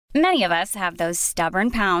Many of us have those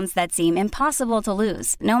stubborn pounds that seem impossible to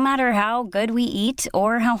lose, no matter how good we eat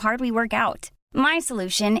or how hard we work out. My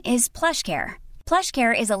solution is PlushCare.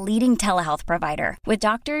 PlushCare is a leading telehealth provider with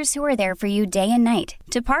doctors who are there for you day and night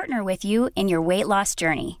to partner with you in your weight loss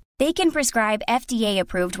journey. They can prescribe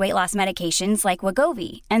FDA-approved weight loss medications like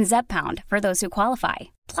Wegovy and Zepbound for those who qualify.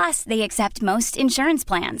 Plus, they accept most insurance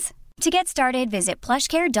plans. To get started, visit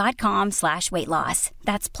plushcare.com/weightloss.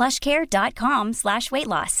 That's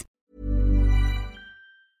plushcare.com/weightloss.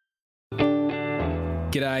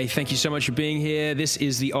 G'day, thank you so much for being here. This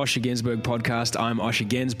is the Osher Günsberg podcast. I'm Osher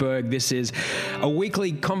Günsberg. This is a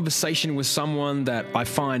weekly conversation with someone that I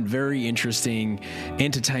find very interesting,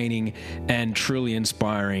 entertaining, and truly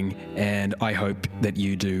inspiring, and I hope that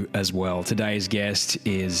you do as well. Today's guest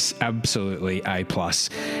is absolutely A+.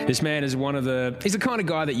 This man is he's the kind of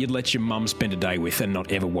guy that you'd let your mum spend a day with and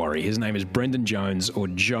not ever worry. His name is Brendan Jones, or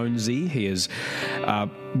Jonesy. He is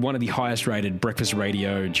one of the highest rated breakfast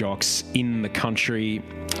radio jocks in the country.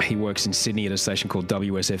 He works in Sydney at a station called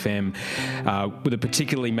WSFM with a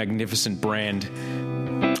particularly magnificent brand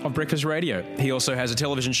of breakfast radio. He also has a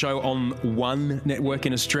television show on One Network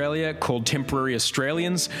in Australia called Temporary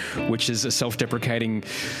Australians, which is a self-deprecating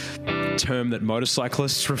term that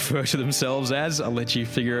motorcyclists refer to themselves as. I'll let you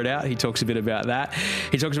figure it out. He talks a bit about that.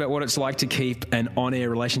 He talks about what it's like to keep an on-air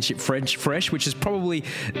relationship fresh, which is probably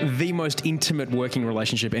the most intimate working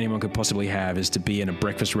relationship anyone could possibly have, is to be in a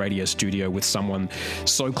breakfast radio studio with someone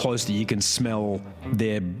so close that you can smell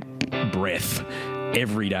their breath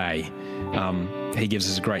every day. He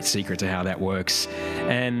gives us a great secret to how that works.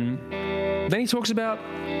 And then he talks about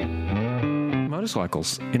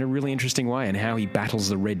motorcycles in a really interesting way and how he battles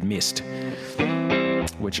the red mist,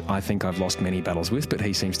 which I think I've lost many battles with, but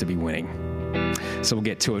he seems to be winning. So we'll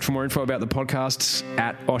get to it. For more info about the podcasts,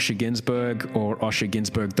 at Osher Günsberg or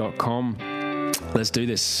oshergunsberg.com. Let's do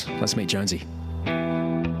this. Let's meet Jonesy.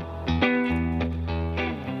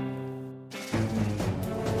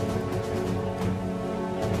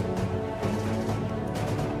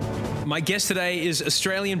 My guest today is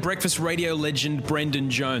Australian breakfast radio legend Brendan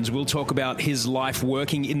Jones. We'll talk about his life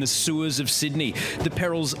working in the sewers of Sydney, the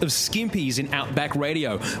perils of skimpies in Outback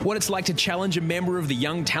Radio, what it's like to challenge a member of the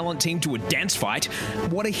young talent team to a dance fight,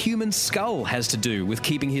 what a human skull has to do with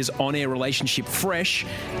keeping his on-air relationship fresh,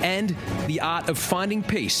 and the art of finding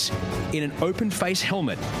peace in an open-face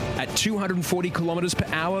helmet at 240 kilometres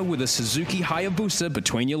per hour with a Suzuki Hayabusa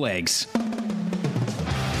between your legs.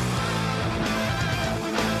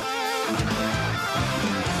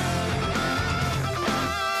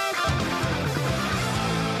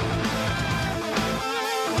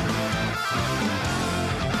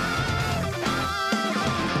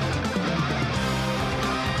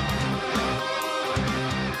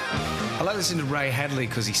 Listen to Ray Hadley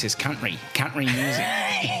because he says country music.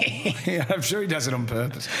 Yeah, I'm sure he does it on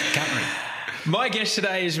purpose. Country. My guest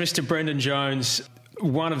today is Mr. Brendan Jones,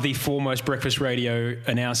 one of the foremost breakfast radio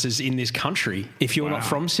announcers in this country. If you're not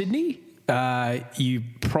from Sydney, you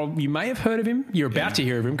may have heard of him. You're about to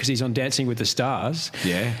hear of him because he's on Dancing with the Stars.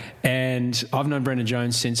 Yeah. And I've known Brendan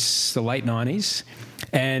Jones since the late 90s.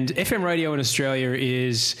 And FM radio in Australia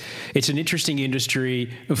it's an interesting industry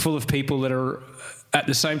full of people that are at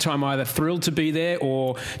the same time either thrilled to be there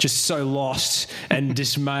or just so lost and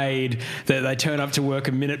dismayed that they turn up to work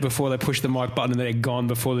a minute before they push the mic button and they're gone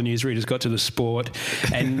before the newsreaders got to the sport.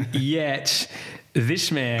 And yet this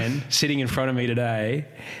man sitting in front of me today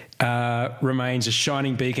remains a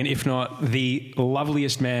shining beacon, if not the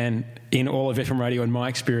loveliest man in all of FM radio in my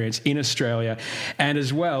experience in Australia, and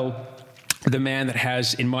as well the man that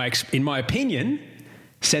has, in my opinion,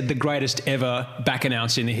 said the greatest ever back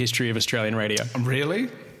announce in the history of Australian radio. Really?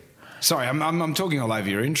 Sorry, I'm talking all over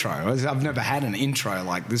your intro. I've never had an intro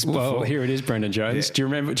like this before. Well, here it is, Brendan Jones. Yeah. Do you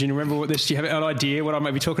remember what this? Do you have an idea what I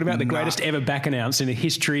might be talking about? The greatest ever back announce in the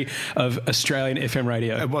history of Australian FM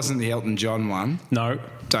radio. It wasn't the Elton John one. No.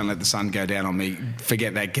 Don't let the sun go down on me.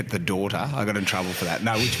 Forget that. Get the daughter. I got in trouble for that.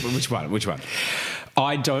 No, which one?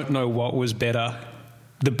 I don't know what was better.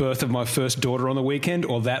 The birth of my first daughter on the weekend,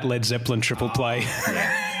 or that Led Zeppelin triple play?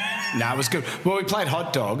 Yeah. No, it was good. Well, we played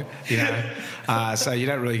Hot Dog, so you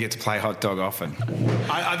don't really get to play Hot Dog often.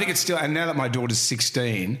 I think it's still, and now that my daughter's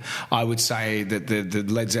 16, I would say that the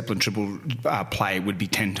Led Zeppelin triple play would be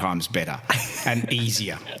 10 times better and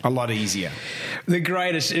easier, a lot easier. The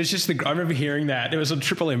greatest. It was just I remember hearing that. It was on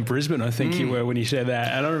Triple M Brisbane, I think you were when you said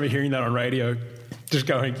that, and I remember hearing that on radio. Just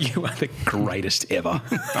going, you are the greatest ever.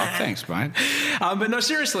 Oh, thanks, mate. But no,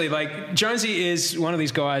 seriously, Jonesy is one of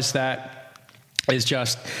these guys that is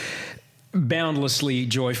just boundlessly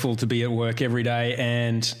joyful to be at work every day,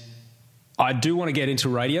 and I do want to get into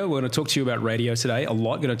radio. We're going to talk to you about radio today a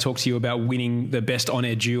lot. Going to talk to you about winning the Best On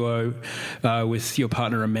Air Duo with your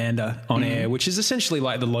partner Amanda on air, which is essentially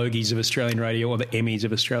like the Logies of Australian radio or the Emmys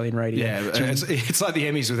of Australian radio. Yeah, it's like the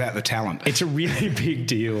Emmys without the talent. It's a really big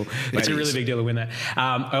deal. It's a really big deal to win that.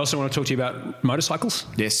 I also want to talk to you about motorcycles.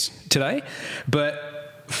 Yes. Today.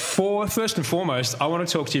 But first and foremost, I want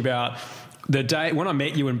to talk to you about the day when I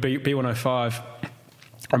met you in B105.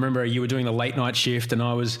 I remember you were doing the late night shift and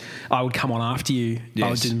I would come on after you. Yes. I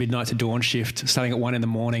was doing midnight to dawn shift, starting at 1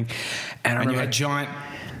 a.m. And you had giant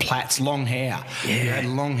plaits, long hair. Yeah. You had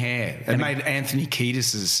long hair. It made Anthony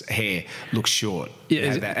Kiedis' hair look short.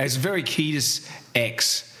 Yeah, it's very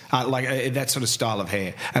Kiedis-X. That sort of style of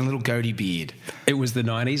hair and a little goatee beard. It was the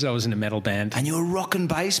 90s. I was in a metal band. And you were a rock and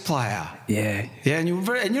bass player. Yeah. Yeah, and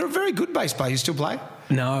you're a very good bass player. You still play?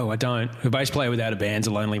 No, I don't. A bass player without a band's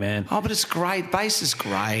a lonely man. Oh, but it's great. Bass is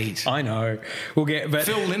great. I know. But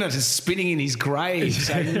Phil Lynott is spinning in his grave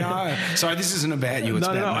saying no. Sorry, this isn't about you. It's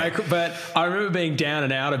about me. But I remember being down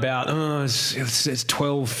and out about, it's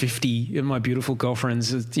 12:50 and my beautiful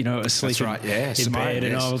girlfriend's, asleep in bed,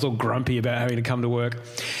 and I was all grumpy about having to come to work.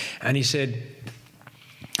 And he said,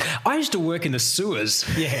 I used to work in the sewers.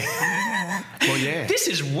 Yeah. Well, yeah. This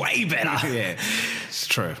is way better. Yeah, it's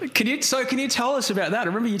true. Can you tell us about that? I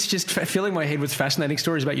remember you just filling my head with fascinating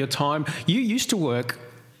stories about your time. You used to work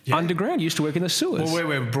underground. You used to work in the sewers. Well, where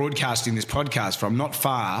we're broadcasting this podcast from, not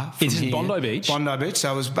far from here. Bondi Beach. Bondi Beach.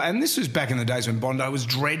 So and this was back in the days when Bondi was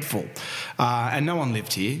dreadful, and no one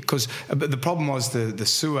lived here because the problem was the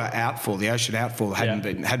sewer outfall, the ocean outfall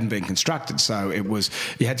hadn't been constructed. So it was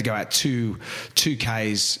you had to go out two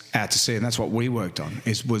k's out to sea, and that's what we worked on.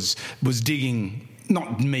 Was digging.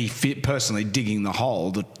 Not me personally digging the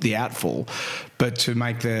hole, the outfall, but to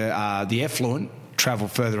make the effluent travel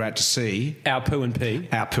further out to sea. Our poo and pee.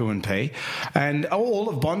 And all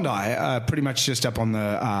of Bondi, pretty much just up on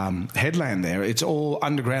the headland there, it's all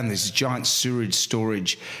underground. There's this giant sewage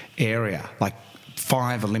storage area, like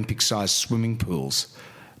 5 Olympic-sized swimming pools.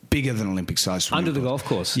 Bigger than Olympic-sized swimming under the pool. golf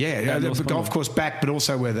course. Yeah, the golf course back, but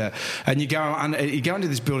also where you go into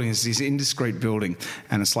this building. It's this indiscreet building,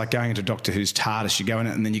 and it's like going into Doctor Who's TARDIS. You go in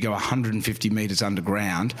it, and then you go 150 metres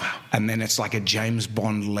underground, and then it's like a James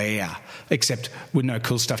Bond lair, except with no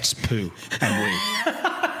cool stuff, just poo and wee.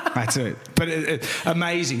 That's it. But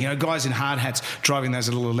amazing, guys in hard hats driving those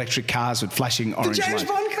little electric cars with flashing orange lights. The James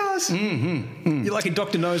Bond cars. You're like a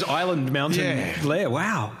Dr. No's Island mountain lair.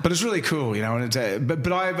 Wow. But it's really cool, And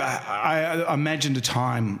but I imagined a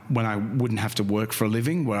time when I wouldn't have to work for a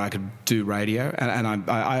living, where I could do radio, and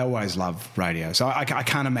I always love radio. So I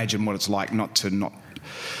can't imagine what it's like not to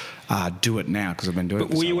do it now because I've been doing it.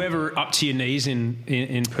 But were you ever up to your knees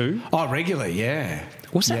in poo? Oh, regularly, yeah.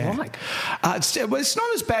 What's that like? It's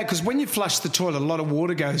not as bad because when you flush the toilet, a lot of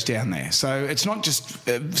water goes down there. So it's not just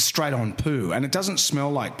straight on poo, and it doesn't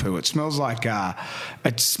smell like poo. It smells like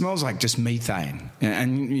just methane,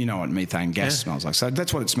 and you know what methane gas smells like. So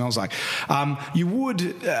that's what it smells like. You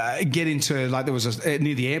would get into there was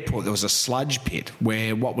near the airport there was a sludge pit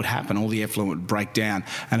where what would happen? All the effluent would break down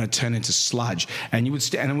and it'd turn into sludge, and you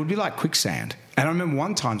would and it would be like quicksand. And I remember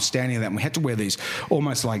one time standing there, and we had to wear these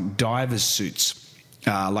almost like divers suits.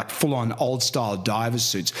 Like full-on old-style divers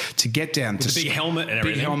suits to get down with to the big helmet and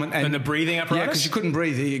everything. Big helmet and the breathing apparatus. Yeah, because you couldn't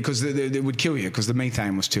breathe because it would kill you because the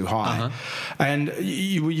methane was too high, and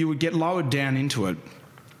you would get lowered down into it,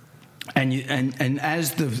 and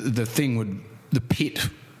as the pit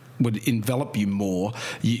would envelop you more,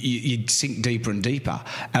 you'd sink deeper and deeper.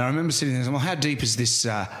 And I remember sitting there and saying, well, how deep is this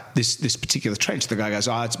particular trench? The guy goes,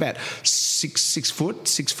 it's about 6 foot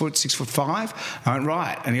 5. I went,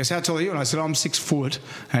 right. And he goes, how tall are you? And I said, I'm 6 foot.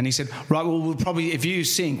 And he said, right, well, we'll probably, if you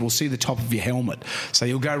sink, we'll see the top of your helmet. So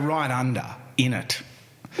you'll go right under in it.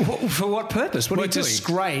 For what purpose? What are you doing? To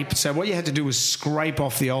scrape. So what you had to do was scrape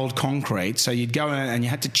off the old concrete. So you'd go in and you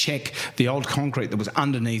had to check the old concrete that was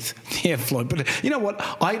underneath the airflow. But you know what?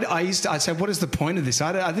 I'd say, what is the point of this?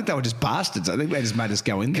 I think they were just bastards. I think they just made us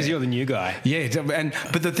go in there. Because you're the new guy. Yeah.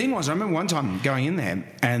 But the thing was, I remember one time going in there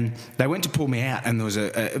and they went to pull me out, and there was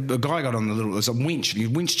a guy got on there was a winch, and he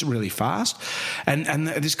winched really fast. And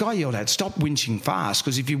this guy yelled out, stop winching fast,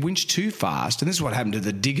 because if you winch too fast, and this is what happened to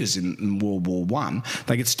the diggers in World War I,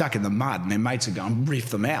 they get stuck in the mud and their mates would go and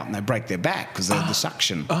reef them out and they break their back because they have the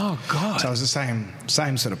suction. Oh, God. So it was the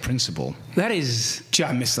same sort of principle. That is... Gee,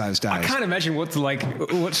 I miss those days. I can't imagine what's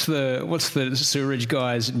the sewerage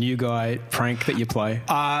guy's new guy prank that you play?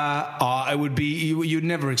 It would be... You'd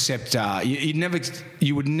never accept...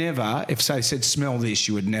 You would never... If they said, smell this,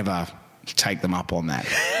 you would never take them up on that.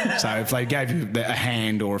 So if they gave you a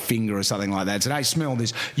hand or a finger or something like that, and said, hey, smell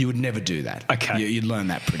this, you would never do that. Okay. You'd learn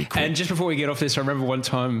that pretty quick. And just before we get off this, I remember one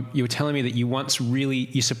time you were telling me that you once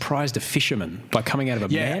you surprised a fisherman by coming out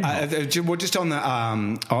of a manhole. Well, just on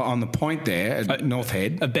the point there at North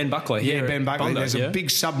Head. Ben Buckley. Yeah, Ben Buckley. Bondo, there's a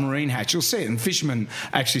big submarine hatch. You'll see it, and fishermen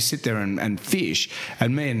actually sit there and fish.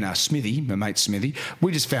 And me and Smithy, my mate Smithy,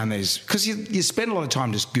 we just found these, because you spend a lot of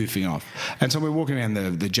time just goofing off. And so we're walking around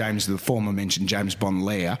the former mentioned James Bond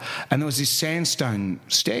lair, and there was this sandstone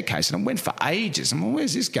staircase, and it went for ages. And well,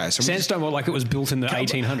 where's this go? So sandstone, like it was built in the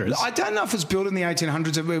 1800s? I don't know if it was built in the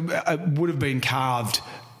 1800s. It would have been carved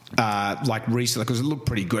like recently, because it looked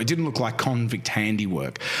pretty good. It didn't look like convict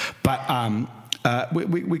handiwork. But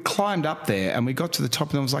we climbed up there and we got to the top,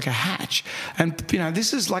 and there was like a hatch. And,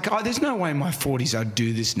 this is like, there's no way in my 40s I'd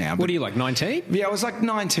do this now. What are you, like 19? Yeah, I was like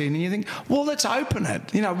 19, and you think, well, let's open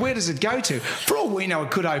it. Where does it go to? For all we know,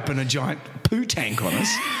 it could open a giant poo tank on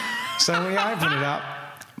us. So we opened it up.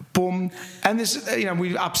 Boom. And this,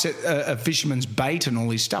 we upset a fisherman's bait and all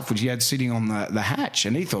his stuff, which he had sitting on the hatch.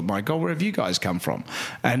 And he thought, my God, where have you guys come from?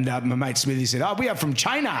 And my mate Smithy said, we are from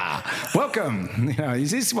China. Welcome.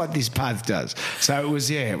 Is this what this path does? So it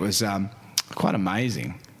was quite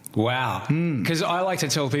amazing. Wow. Because I like to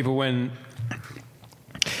tell people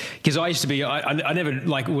because I used to be, I never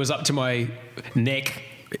was up to my neck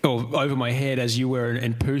or over my head as you were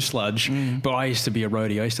in poo sludge, but I used to be a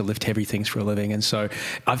roadie. I used to lift heavy things for a living, and so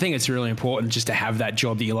I think it's really important just to have that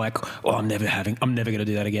job that you're like, I'm never going to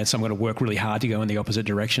do that again, so I'm going to work really hard to go in the opposite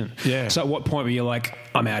direction. Yeah. So at what point were you like,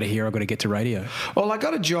 I'm out of here, I've got to get to radio? Well, I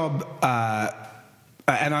got a job,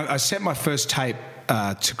 and I sent my first tape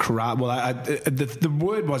to Karratha. Well, the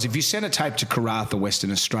word was, if you sent a tape to Karratha, Western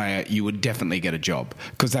Australia, you would definitely get a job,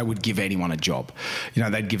 because they would give anyone a job.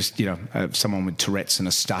 They'd give someone with Tourette's and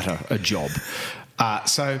a stutter a job.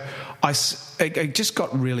 So it just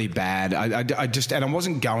got really bad. And I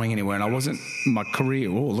wasn't going anywhere, and I wasn't my career.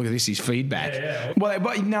 Oh, look at this, his feedback. Yeah. Well,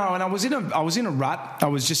 but no, and I was in a rut. I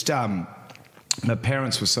was just my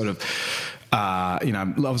parents were sort of. I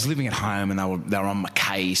was living at home, and they were on my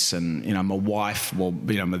case, and my wife,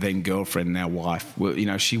 my then girlfriend, now wife,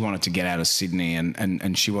 she wanted to get out of Sydney,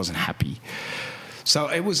 and she wasn't happy. So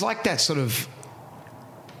it was like that sort of.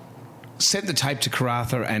 Sent the tape to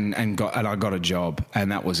Karratha and I got a job,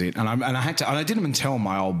 and that was it. And I didn't even tell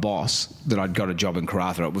my old boss that I'd got a job in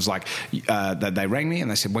Karratha. It was like that they rang me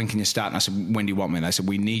and they said, when can you start? And I said, when do you want me? And they said,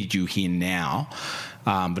 we need you here now,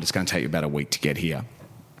 but it's going to take you about a week to get here.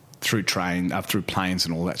 Through planes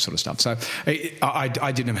and all that sort of stuff. So I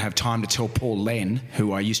didn't even have time to tell Paul Len,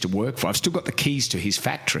 who I used to work for. I've still got the keys to his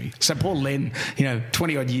factory. So Paul Len,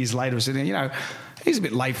 20-odd years later, said, he's a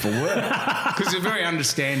bit late for work, because he's a very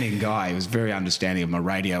understanding guy. He was very understanding of my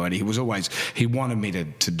radio, and he wanted me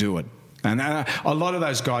to do it. And a lot of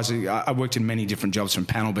those guys, I worked in many different jobs, from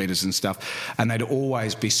panel beaters and stuff, and they'd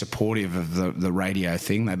always be supportive of the radio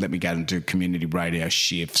thing. They'd let me go and do community radio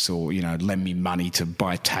shifts, or lend me money to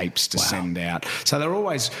buy tapes to send out. So they're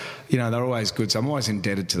always good. So I'm always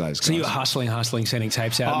indebted to those guys. So you were hustling, sending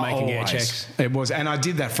tapes out, making air checks. It was, and I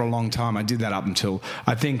did that for a long time. I did that up until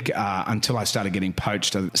I started getting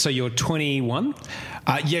poached. So you're 21?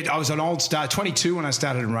 I was an old star, 22 when I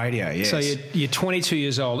started in radio. Yes. So you're 22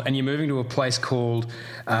 years old, and you're moving to a place called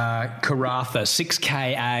Karratha,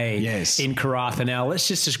 6KA in Karratha. Now, let's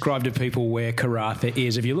just describe to people where Karratha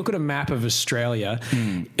is. If you look at a map of Australia,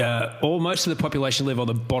 most of the population live on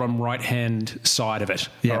the bottom right-hand side of it,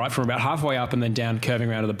 all right, from about halfway up and then down, curving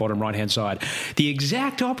around to the bottom right-hand side. The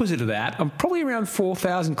exact opposite of that, I'm probably around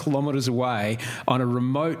 4,000 kilometres away on a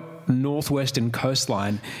remote northwestern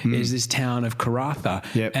coastline, is this town of Karratha.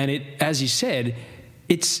 Yep. And it, as you said,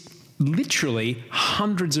 it's literally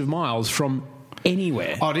hundreds of miles from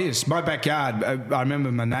anywhere. Oh, it is. My backyard, I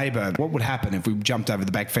remember my neighbour, what would happen if we jumped over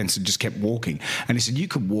the back fence and just kept walking? And he said, you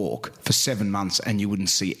could walk for 7 months and you wouldn't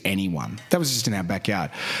see anyone. That was just in our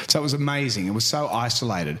backyard. So it was amazing. It was so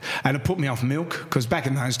isolated. And it put me off milk, because back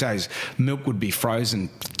in those days, milk would be frozen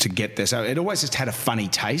to get there. So it always just had a funny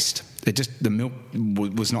taste. The milk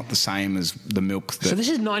was not the same as the milk. So this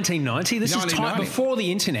is 1990. This is time before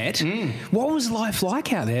the internet. What was life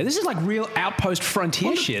like out there? This is like real outpost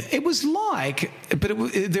frontier shit. It was like, but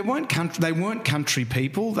they weren't country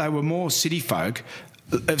people. They were more city folk.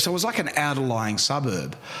 So it was like an outlying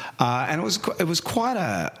suburb, and it was quite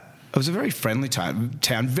a. It was a very friendly town,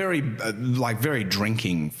 very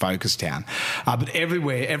drinking focused town. But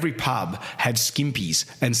everywhere, every pub had skimpies,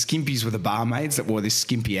 and skimpies were the barmaids that wore these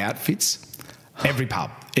skimpy outfits. Every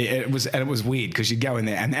pub. It was weird because you'd go in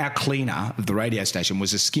there and our cleaner of the radio station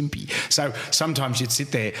was a skimpy. So sometimes you'd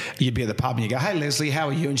sit there, you'd be at the pub and you go, "Hey Leslie, how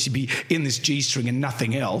are you?" And she'd be in this G-string and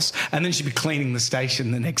nothing else, and then she'd be cleaning the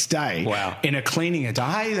station the next day. Wow. In a cleaning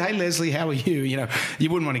attire. Hey Leslie, how are you? You know, you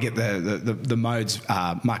wouldn't want to get the modes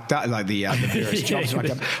mucked up, like the various jobs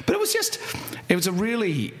mucked up. But it was it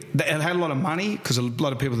had a lot of money because a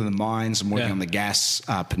lot of people in the mines and working on the gas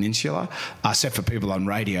peninsula, except for people on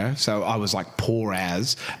radio. So I was like poor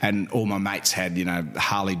as. And all my mates had, you know,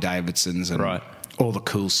 Harley Davidsons and all the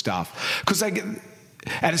cool stuff. Because and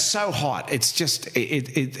it's so hot. It's just,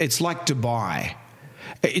 it's like Dubai.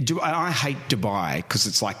 I hate Dubai because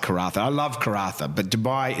it's like Karratha. I love Karratha, but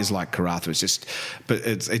Dubai is like Karratha. It's just, but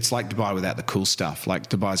it's like Dubai without the cool stuff. Like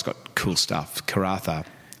Dubai's got cool stuff, Karratha.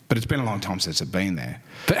 But it's been a long time since I've been there.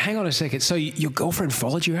 But hang on a second. So your girlfriend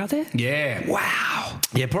followed you out there? Yeah. Wow.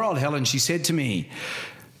 Yeah, poor old Helen, she said to me,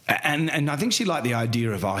 and I think she liked the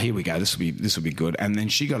idea of, here we go, this will be good. And then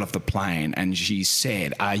she got off the plane and she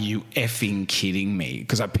said, "Are you effing kidding me?"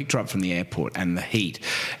 Because I picked her up from the airport and the heat.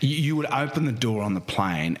 You would open the door on the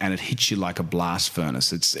plane and it hits you like a blast furnace.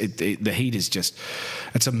 The heat is just,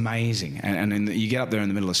 it's amazing. And then you get up there in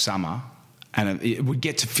the middle of summer and it would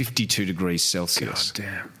get to 52 degrees Celsius. God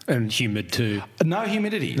damn. And humid too. No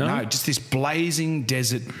humidity. No, just this blazing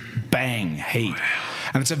desert bang heat. Wow.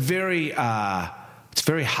 And it's a very... it's a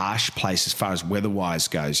very harsh place as far as weather-wise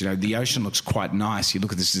goes. You know, the ocean looks quite nice. You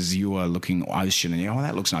look at this azure-looking ocean and you go, "Oh,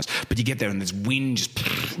 that looks nice." But you get there and there's wind just...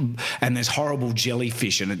 and there's horrible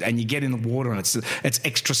jellyfish and you get in the water and it's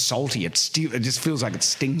extra salty. It just feels like it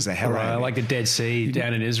stings the hell out of you. Like the Dead Sea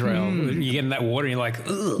down in Israel. You get in that water and you're like,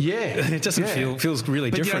 ugh. Yeah. It doesn't feels really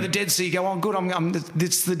different. But, you know, the Dead Sea, you go, "Oh, good,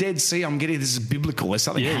 it's the Dead Sea. I'm getting this is biblical. There's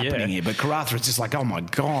something happening here." But Karratha, it's just like, oh, my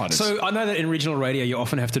God. So I know that in regional radio you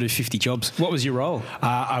often have to do 50 jobs. What was your role?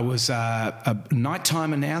 I was a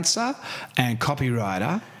nighttime announcer and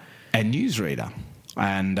copywriter and newsreader.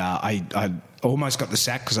 And I almost got the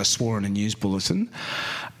sack because I swore in a news bulletin.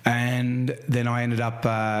 And then I ended up,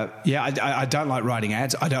 I don't like writing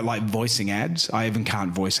ads. I don't like voicing ads. I even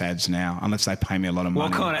can't voice ads now unless they pay me a lot of money.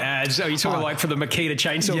 What kind of ads? Are you talking like for the Makita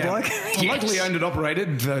chainsaw bloke? Yes. Locally owned and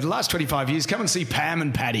operated for the last 25 years. Come and see Pam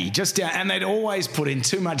and Paddy. Just down, and they'd always put in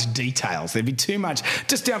too much details. There'd be too much.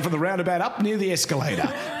 Just down from the roundabout up near the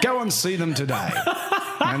escalator. Go and see them today.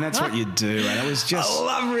 And that's what you do. And it was just... I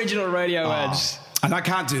love regional radio ads. And I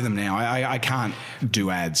can't do them now. I can't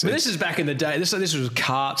do ads. But this is back in the day. This was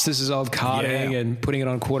carts. This is old carting and putting it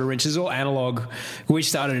on quarter inches. All analog. We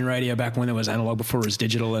started in radio back when there was analog before it was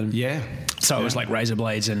digital. And so it was like razor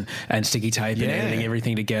blades and sticky tape and editing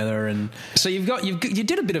everything together. And so you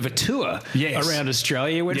did a bit of a tour around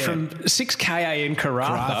Australia. You went from 6KA in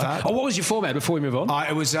Karratha. Oh, what was your format before we move on?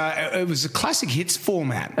 It was a classic hits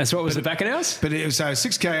format. That's what was the back announce? But it was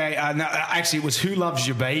 6KA. No, actually, it was Who Loves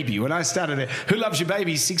Your Baby. When I started there, Who Loves Your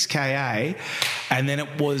Baby, 6KA, and then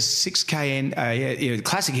it was 6KN,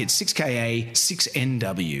 classic hit, 6KA,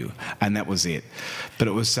 6NW, and that was it. But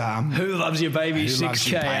it was... Who Loves Your Baby,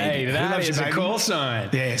 6KA. That is a call sign.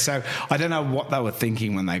 Yeah, so I don't know what they were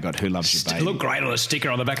thinking when they got Who Loves Your Baby. It looked great on a sticker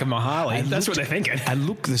on the back of my Harley. That's what they're thinking. And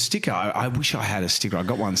look, the sticker, I wish I had a sticker. I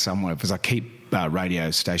got one somewhere because I keep radio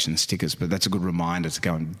station stickers, but that's a good reminder to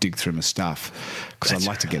go and dig through my stuff because I'd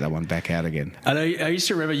like to get that one back out again. I used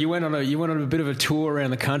to remember you went on a bit of a tour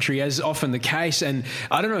around the country, as often the case, and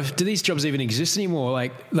I don't know do these jobs even exist anymore?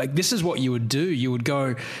 Like this is what you would do. You would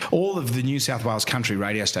go. All of the New South Wales country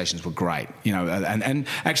radio stations were great, you know, and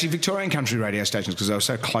actually Victorian country radio stations, because they were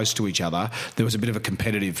so close to each other, there was a bit of a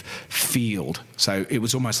competitive field. So it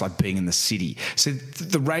was almost like being in the city. So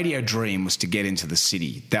the radio dream was to get into the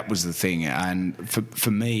city. That was the thing. And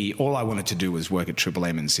for me, all I wanted to do was work at Triple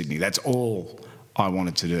M in Sydney. That's all I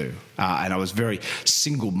wanted to do. And I was very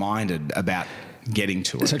single-minded about getting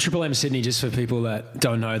to it. So Triple M Sydney, just for people that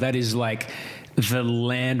don't know, that is like the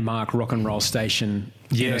landmark rock and roll station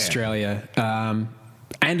in Australia.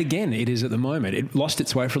 And again, it is at the moment. It lost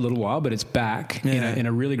its way for a little while, but it's back in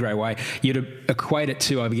a really great way. You'd equate it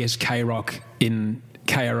to, I guess, K-Rock in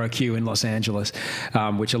KROQ in Los Angeles,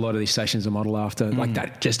 which a lot of these stations are modelled after. Like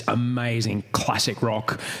that, just amazing classic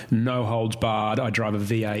rock, no holds barred. I drive a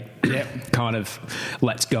V8, kind of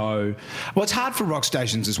let's go. Well, it's hard for rock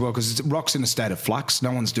stations as well because rock's in a state of flux.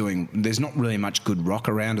 There's not really much good rock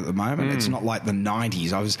around at the moment. It's not like the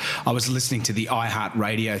 90s. I was listening to the iHeart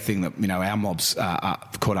Radio thing that, you know, our mobs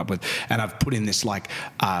caught up with, and I've put in this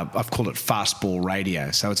I've called it fastball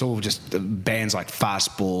radio. So it's all just bands like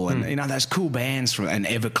Fastball and, you know, those cool bands and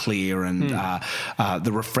Everclear and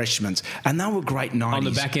the Refreshments, and they were great 90s. On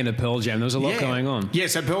the back end of Pearl Jam, there was a lot going on. Yeah,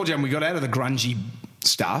 so Pearl Jam, we got out of the grungy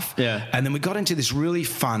stuff. Yeah. And then we got into this really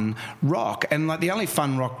fun rock, and like the only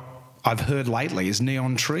fun rock I've heard lately is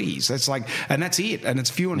Neon Trees. That's like, and that's it, and it's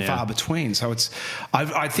few and far between. So it's,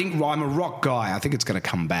 I think I'm a rock guy. I think it's going to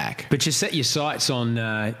come back. But you set your sights on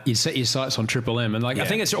Triple M, and like I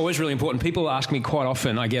think it's always really important. People ask me quite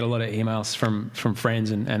often. I get a lot of emails from friends,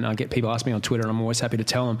 and I get people ask me on Twitter, and I'm always happy to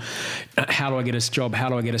tell them, how do I get a job? How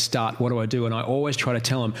do I get a start? What do I do? And I always try to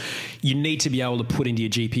tell them, you need to be able to put into your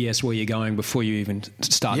GPS where you're going before you even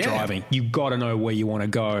start driving. You've got to know where you want to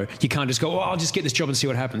go. You can't just go, I'll just get this job and see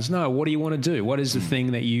what happens. No. What do you want to do? What is the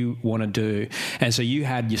thing that you want to do? And so you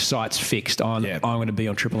had your sights fixed on, I'm going to be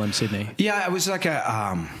on Triple M Sydney. Yeah, it was like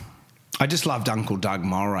I just loved Uncle Doug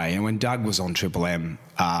Mulray. And when Doug was on Triple M,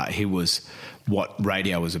 he was what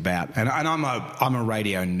radio was about. And I'm a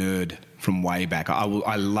radio nerd from way back.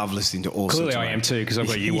 I love listening to all sorts of... Clearly I am too, because I've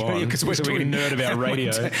got you on. Because we're talking nerd about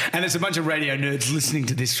radio. And there's a bunch of radio nerds listening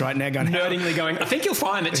to this right now going... Nerdingly going, I think you'll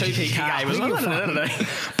find that 2PK was...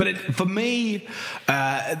 But for me,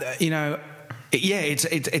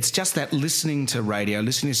 it's just that listening to radio,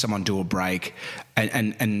 listening to someone do a break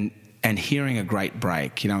and hearing a great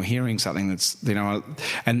break, hearing something that's,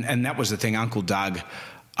 and that was the thing. Uncle Doug,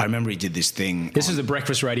 I remember he did this thing. This is a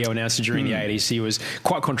breakfast radio announcer during the 80s. He was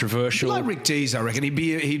quite controversial. Like Rick Dees, I reckon.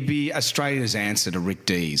 He'd be Australia's answer to Rick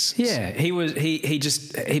Dees. Yeah, he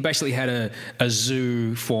basically had a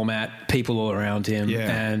zoo format, people all around him,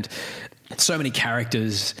 and so many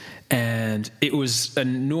characters, and it was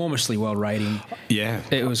enormously well rating. Yeah,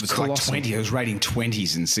 it was colossal. Like 20. It was rating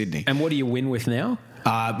 20s in Sydney. And what do you win with now?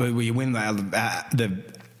 But we win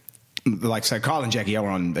like, so Kyle and Jackie are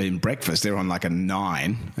in breakfast. They're on like a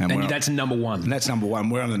 9, and that's number one. And that's number one.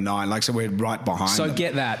 We're on a 9. Like, so we're right behind. So them.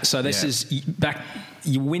 Get that. So this is back.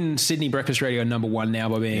 You win Sydney Breakfast Radio number 1 now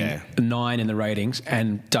by being 9 in the ratings,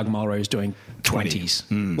 and Doug Mulray is doing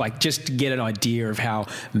 20s. Like, just to get an idea of how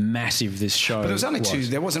massive this show was. But there was only 2.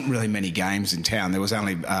 There wasn't really many games in town. There was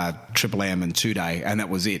only Triple M and 2 Day, and that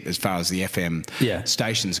was it as far as the FM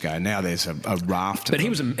stations go. Now there's a raft. But he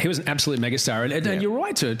was an absolute megastar, and you're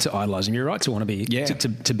right to idolise him. You're right to want to be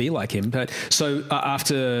to be like him. But so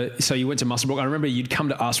you went to Muswellbrook. I remember you'd come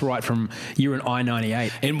to us right from, you were in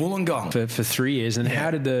I-98 in Wollongong for 3 years, and how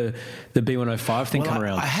did the B105 thing come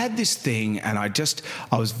around? I had this thing, and I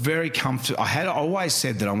was very comfortable. I always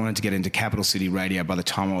said that I wanted to get into capital city radio by the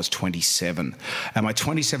time I was 27, and my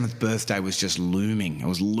 27th birthday was just looming. It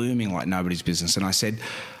was looming like nobody's business, and I said,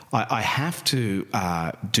 I have to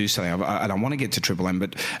do something, and I want to get to Triple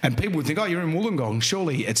M. And people would think, oh, you're in Wollongong.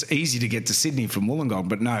 Surely it's easy to get to Sydney from Wollongong.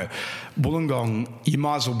 But no, Wollongong, you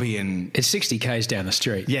might as well be in... It's 60 k's down the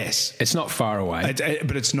street. Yes. It's not far away.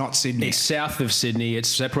 But it's not Sydney. It's south of Sydney. It's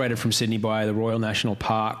separated from Sydney by the Royal National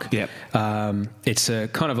Park. Yep. It's a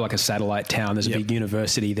kind of like a satellite town. There's a big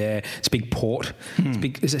university there. It's a big port. It's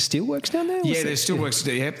big. Is there steelworks down there? Yeah, there's steelworks.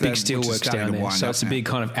 Big steelworks down there. So it's a big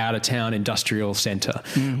kind of out-of-town industrial centre.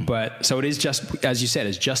 But so it is just, as you said,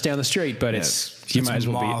 it's just down the street, but you may as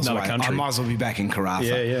well be another country. I might as well be back in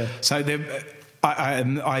Karratha. Yeah. So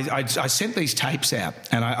I sent these tapes out,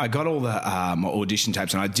 and I got all the audition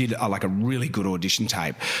tapes, and I did like a really good audition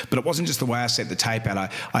tape. But it wasn't just the way I set the tape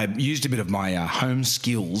out. I used a bit of my home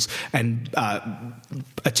skills and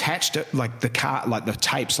attached it like the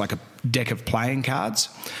tapes like a deck of playing cards.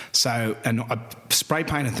 So, and I spray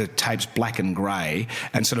painted the tapes black and grey,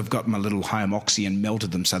 and sort of got my little home oxy and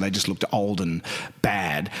melted them so they just looked old and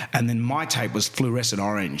bad. And then my tape was fluorescent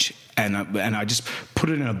orange, and I just put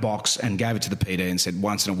it in a box and gave it to the PD and said,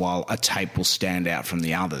 once in a while a tape will stand out from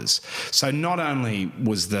the others. So not only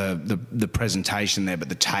was the presentation there, but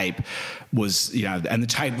the tape was, and the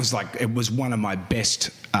tape was like, it was one of my best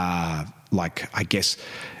I guess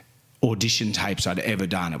audition tapes I'd ever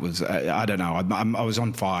done. It was I don't know, I was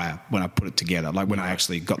on fire when I put it together, like when I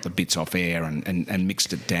actually got the bits off air and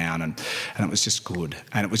mixed it down, and it was just good,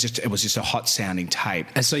 and it was just a hot sounding tape.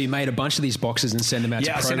 And so you made a bunch of these boxes and sent them out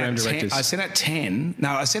to program directors. I sent out 10. No,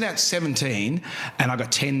 I sent out 17, and I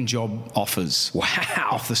got 10 job offers. Wow.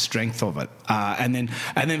 Off the strength of it.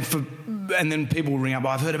 And then people will ring up,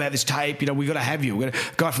 I've heard about this tape, we've got to have you. A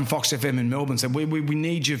guy from Fox FM in Melbourne said, we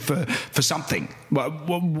need you for something,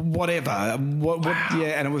 whatever. And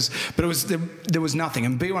it was there was nothing.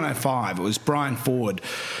 And B105, it was Brian Ford,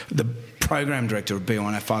 the program director of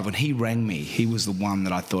B105, when he rang me, he was the one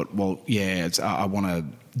that I thought, I want to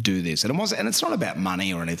do this. And it's not about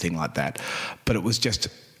money or anything like that, but it was just...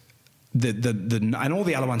 and all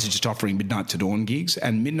the other ones are just offering midnight to dawn gigs,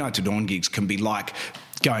 and midnight to dawn gigs can be like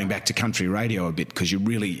going back to country radio a bit, because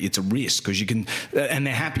it's a risk, because you can, and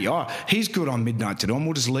they're happy. Oh, he's good on midnight to dawn.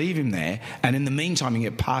 We'll just leave him there, and in the meantime, you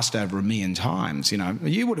get passed over 1 million times. You know,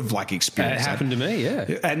 you would have like experienced It happened to me,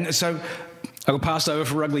 yeah. And so I got passed over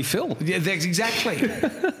for Ugly Phil. Yeah, that's exactly.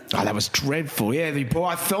 Oh, that was dreadful. Yeah, boy,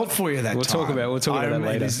 I felt for you that We'll time. talk about that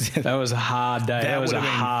later. That was a hard day. That was a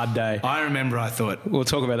hard day. I remember. I thought we'll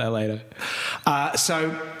talk about that later.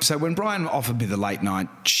 So when Brian offered me the late night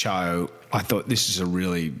show, I thought this is a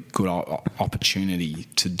really good opportunity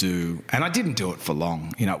to do, and I didn't do it for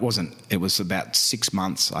long. You know, it was about 6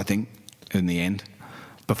 months, I think, in the end,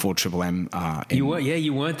 before Triple M. You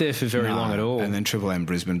weren't there for very long at all. And then Triple M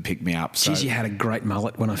Brisbane picked me up. So. Jeez, you had a great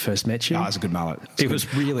mullet when I first met you. Oh, it was a good mullet. It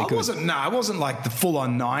was really good. It wasn't like the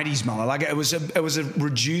full-on 90s mullet. Like it was a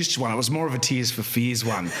reduced one. It was more of a Tears for Fears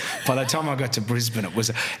one. By the time I got to Brisbane,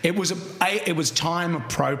 it was time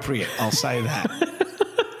appropriate. I'll say that.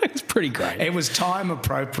 It's pretty great. It was time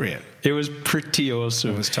appropriate. It was pretty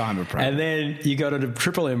awesome. It was time appropriate. And then you got into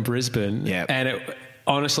Triple M Brisbane. Yeah. And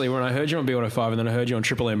honestly, when I heard you on B105 and then I heard you on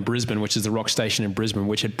Triple M Brisbane, which is the rock station in Brisbane,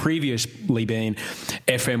 which had previously been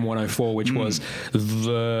FM 104, which was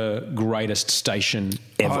the greatest station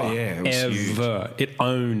ever. Oh, yeah. It was ever. Huge. It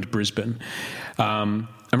owned Brisbane.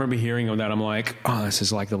 I remember hearing on that. I'm like, oh, this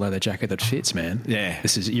is like the leather jacket that fits, man. Yeah.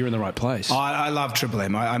 You're in the right place. I love Triple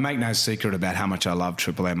M. I make no secret about how much I love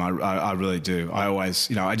Triple M. I really do. I always,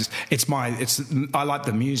 I like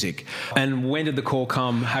the music. And when did the call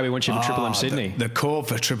come? How we went you for Triple M Sydney? The call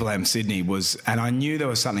for Triple M Sydney was, and I knew there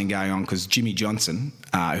was something going on because Jimmy Johnson,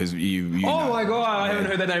 who's you know. My God, I haven't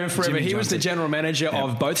heard that name in forever. Jimmy he was the general manager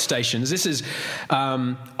of both stations. This is,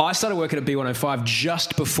 I started working at B105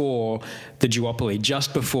 just before the duopoly,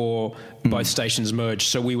 just before both stations merged.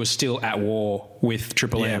 So we were still at war with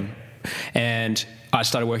Triple M. And I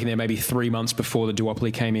started working there maybe 3 months before the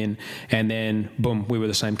duopoly came in, and then boom, we were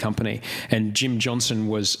the same company. And Jim Johnson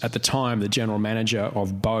was at the time the general manager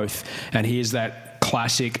of both, and he is that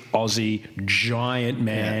classic Aussie giant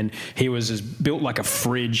man. Yeah. He was built like a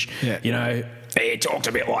fridge, you know. He talked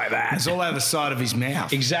a bit like that. It's all out the side of his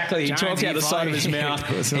mouth. Exactly. He talked out the side of his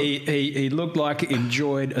mouth. He looked like he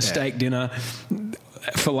enjoyed a steak dinner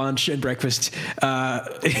for lunch and breakfast.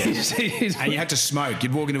 And you had to smoke.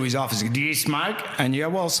 You'd walk into his office and go, do you smoke? And you go,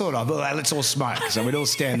 well, sort of. Well, let's all smoke. So we'd all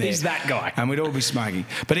stand there. He's that guy. And we'd all be smoking.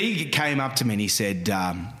 But he came up to me and he said,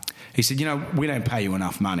 you know, we don't pay you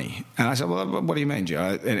enough money. And I said, well, what do you mean,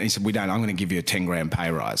 Joe? And he said, we don't. I'm going to give you a 10 grand pay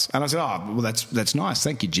rise. And I said, oh, well, that's nice.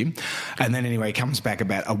 Thank you, Jim. And then anyway, he comes back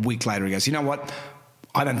about a week later. He goes, you know what?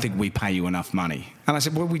 I don't think we pay you enough money. And I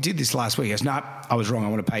said, well, we did this last week. He goes, no, I was wrong. I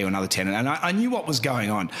want to pay you another 10. And I knew what was going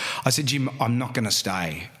on. I said, Jim, I'm not going to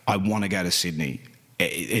stay. I want to go to Sydney.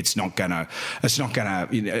 It's not gonna,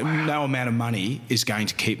 you know, no amount of money is going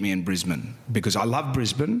to keep me in Brisbane, because I love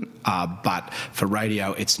Brisbane, but for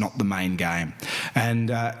radio, it's not the main game. And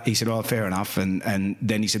he said, well, fair enough. And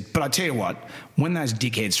then he said, but I tell you what, when those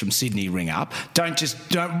dickheads from Sydney ring up,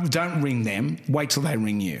 don't ring them, wait till they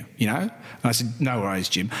ring you, you know? And I said, no worries,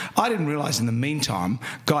 Jim. I didn't realise in the meantime,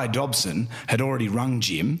 Guy Dobson had already rung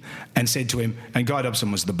Jim and said to him, and Guy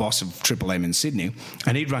Dobson was the boss of Triple M in Sydney,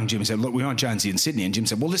 and he'd rung Jim and said, look, we want Jonesy in Sydney. And Jim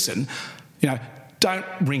said, well, listen, you know, don't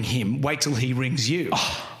ring him, wait till he rings you.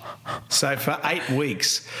 So for 8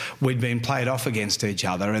 weeks, we'd been played off against each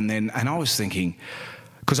other, and I was thinking,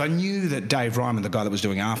 because I knew that Dave Ryman, the guy that was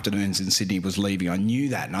doing afternoons in Sydney, was leaving. I knew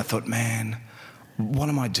that, and I thought, man, what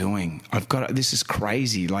am I doing? This is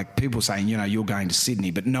crazy. Like, people saying, you know, you're going to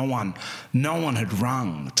Sydney, but no one had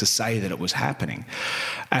rung to say that it was happening.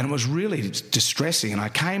 And it was really distressing. And I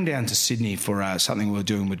came down to Sydney for something we were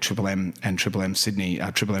doing with Triple M and Triple M Sydney,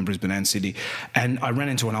 Triple M Brisbane and Sydney. And I ran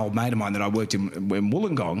into an old mate of mine that I worked in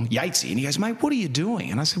Wollongong, Yatesy, and he goes, mate, what are you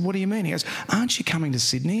doing? And I said, what do you mean? He goes, aren't you coming to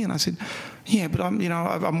Sydney? And I said, yeah, but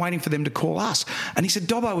I'm waiting for them to call us. And he said,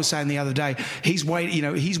 Dobbo was saying the other day, he's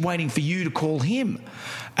waiting for you to call him.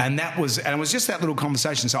 And it was just that little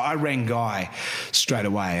conversation. So I rang Guy straight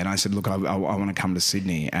away and I said, look, I want to come to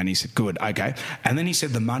Sydney. And he said, good, okay. And then he said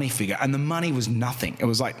the money figure, and the money was nothing. It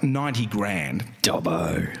was like 90 grand.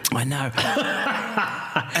 Dobbo. I know.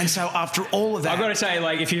 And so after all of that, I've got to say,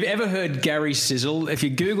 like, if you've ever heard Gary Sizzle, if you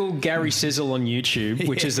Google Gary Sizzle on YouTube,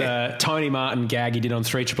 which is a Tony Martin gag he did on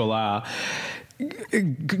 3RRR,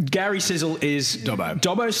 Gary Sizzle is Dobbo.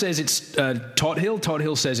 Dobbo says it's Todd Hill. Todd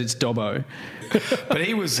Hill says it's Dobbo. But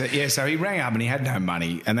he was so he rang up and he had no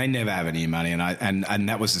money, and they never have any money, and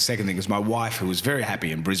that was the second thing, because my wife, who was very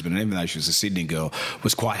happy in Brisbane, and even though she was a Sydney girl,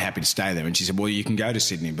 was quite happy to stay there, and she said, well, you can go to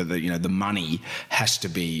Sydney, but the money has to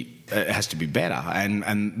be it has to be better.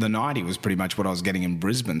 And the 90 was pretty much what I was getting in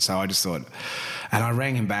Brisbane. So I just thought, and I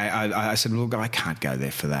rang him back. I said, look, I can't go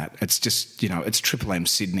there for that. It's just, it's Triple M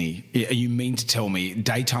Sydney. You mean to tell me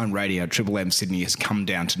daytime radio, Triple M Sydney has come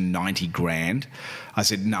down to 90 grand? I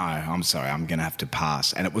said, no, I'm sorry, I'm going to have to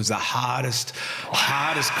pass. And it was the hardest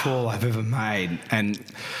call I've ever made. And,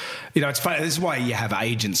 it's funny. This is why you have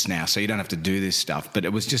agents now, so you don't have to do this stuff. But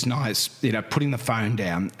it was just nice, putting the phone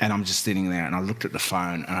down, and I'm just sitting there, and I looked at the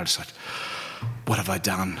phone, and I just like, what have I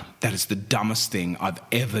done? That is the dumbest thing I've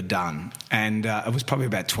ever done. And it was probably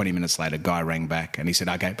about 20 minutes later, a guy rang back, and he said,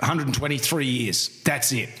 okay, 123 years,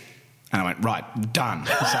 that's it. And I went, right, done.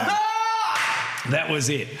 So that was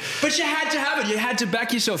it. But you had to have it. You had to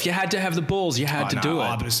back yourself. You had to have the balls. You had to do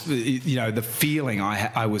it. But it's, the feeling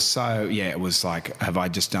I was so, it was like, have I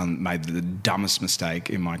just made the dumbest mistake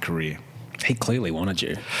in my career? He clearly wanted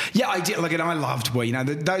you. Yeah, I did. And I loved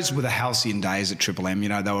those were the halcyon days at Triple M.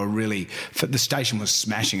 They were really, the station was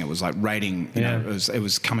smashing. It was like rating, it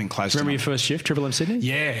was coming close. Remember your first shift, Triple M Sydney?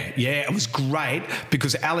 Yeah, it was great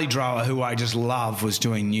because Ali Drower, who I just love, was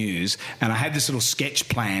doing news, and I had this little sketch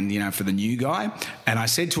planned, for the new guy, and I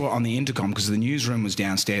said to her on the intercom, because the newsroom was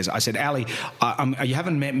downstairs, I said, Ali, you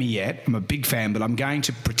haven't met me yet. I'm a big fan, but I'm going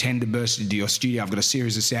to pretend to burst into your studio. I've got a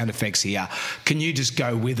series of sound effects here. Can you just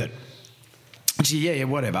go with it? She said, yeah,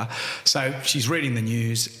 whatever. So she's reading the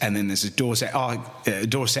news, and then there's a door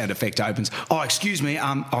sound effect opens. Oh, excuse me.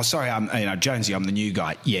 Sorry, I'm Jonesy. I'm the new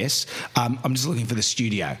guy. Yes. I'm just looking for the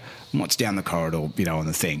studio. What's down the corridor, on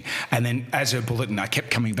the thing. And then as her bulletin, I kept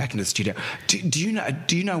coming back into the studio. Do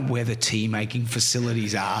you know where the tea making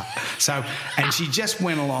facilities are? So, and she just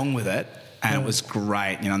went along with it. And it was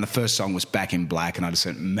great, and the first song was Back in Black, and I just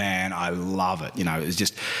said, man, I love it. It was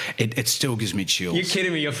just, it still gives me chills. You're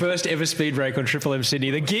kidding me. Your first ever speed break on Triple M Sydney.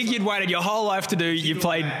 The gig you'd waited your whole life to do, you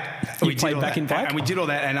played Back in Black? And we did all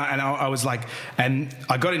that, and I was like, and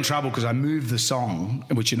I got in trouble because I moved the song,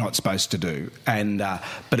 which you're not supposed to do. And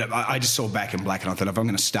but I just saw Back in Black, and I thought, if I'm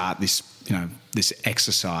going to start this, this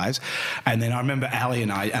exercise. And then I remember Ali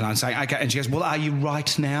and I'm saying, okay, and she goes, well, are you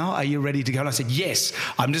right now? Are you ready to go? And I said, yes,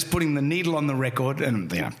 I'm just putting the needle on the record and,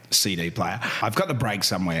 CD player. I've got the break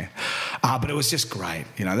somewhere. But it was just great.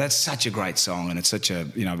 That's such a great song, and it's such a,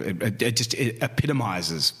 it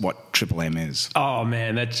epitomises what Triple M is. Oh,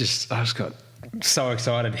 man, I just got so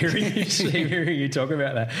excited hearing you talk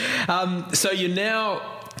about that. So you now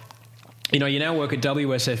work at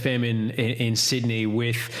WSFM in Sydney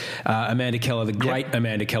with Amanda Keller, the great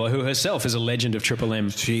Amanda Keller, who herself is a legend of Triple M.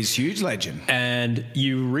 She's a huge legend. And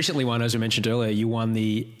you recently won, as we mentioned earlier, you won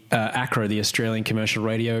the ACRA, the Australian Commercial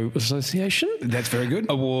Radio Association. That's very good.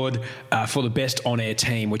 Award for the best on-air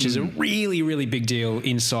team, which is a really, really big deal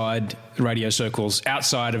inside radio circles.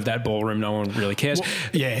 Outside of that ballroom, no one really cares. Well,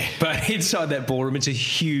 yeah. But inside that ballroom, it's a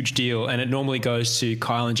huge deal, and it normally goes to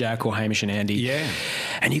Kyle and Jack or Hamish and Andy. Yeah.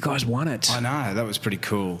 And you guys won it. I know. That was pretty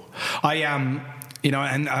cool. And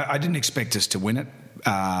I didn't expect us to win it.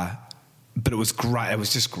 But it was great. It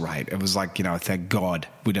was just great. It was like, thank God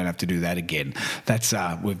we don't have to do that again. That's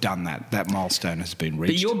we've done that. That milestone has been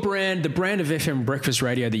reached. But your brand, the brand of FM breakfast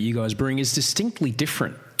radio that you guys bring, is distinctly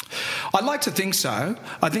different. I'd like to think so.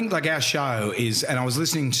 I think our show is, and I was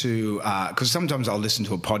listening to, because sometimes I'll listen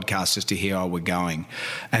to a podcast just to hear how we're going,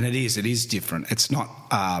 and it is different. It's not.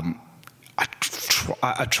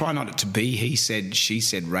 I try not to be he said, she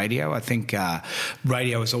said radio. I think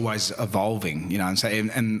radio is always evolving,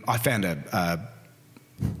 and I found a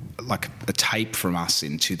tape from us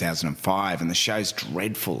in 2005, and the show's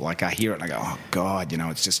dreadful. Like, I hear it and I go, oh God,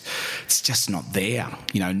 it's just not there.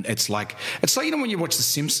 It's like when you watch The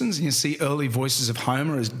Simpsons and you see early voices of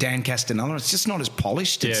Homer as Dan Castellaneta, it's just not as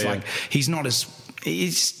polished. It's like he's not as.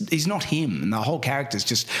 He's not him, and the whole character's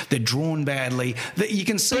just, they're drawn badly. You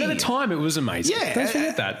can see. But at the time, it was amazing. Yeah, don't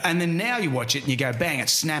forget that. And then now you watch it and you go, bang,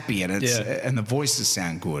 it's snappy, and and the voices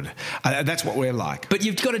sound good. That's what we're like. But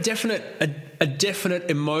you've got a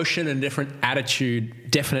definite emotion and definite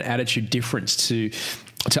attitude difference to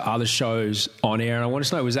other shows on air, and I want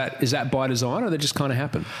to know, is that by design, or did it just kind of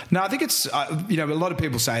happen? No, I think it's a lot of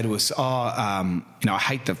people say to us, I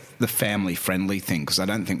hate the family friendly thing, because I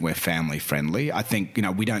don't think we're family friendly. I think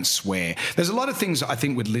we don't swear. There's a lot of things I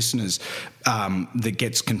think with listeners, that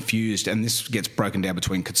gets confused, and this gets broken down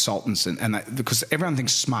between consultants and that, because everyone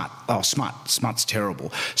thinks smart's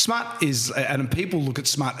terrible. Smart is, and people look at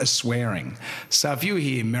smart as swearing. So if you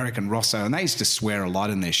hear Merrick and Rosso, and they used to swear a lot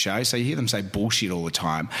in their show, so you hear them say bullshit all the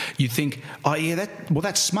time, you think, oh yeah,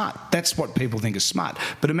 that's smart. That's what people think is smart.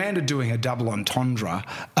 But Amanda doing a double entendre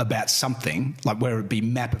about something, like whether it be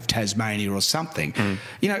Map of Tasmania or something,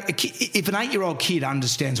 you know, if an 8-year-old kid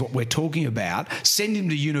understands what we're talking about, send him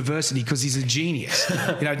to university because he's a genius.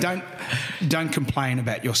 You know, don't complain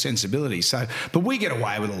about your sensibilities. So, but we get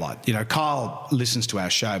away with a lot. You know, Kyle listens to our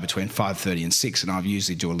show between 5:30 and 6, and I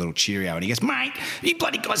usually do a little cheerio, and he goes, mate, you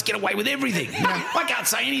bloody guys get away with everything. You know, I can't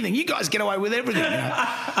say anything. You guys get away with everything. You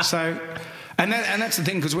know? So... And that's the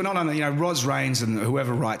thing, because we're not on the, you know, Ros Raines and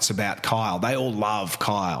whoever writes about Kyle, they all love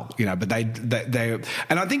Kyle, you know, but they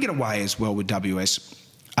and I think in a way as well with WS,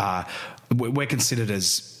 we're considered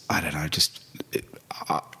as, I don't know, just,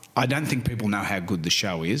 I don't think people know how good the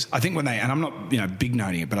show is. I think when they, and I'm not, you know, big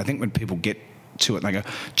noting it, but I think when people get to it, they go,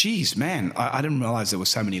 geez, man, I didn't realise there were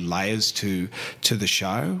so many layers to the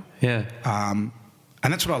show. Yeah.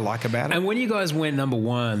 And that's what I like about it. And when you guys went number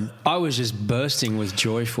one, I was just bursting with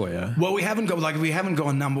joy for you. Well, we haven't got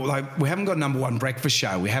number one breakfast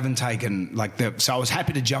show. We haven't taken so I was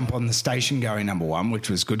happy to jump on the station going number one, which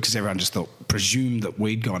was good because everyone just presumed that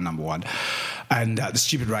we'd gone number one. And the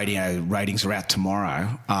Stupid Radio ratings are out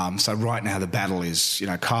tomorrow. So right now the battle is, you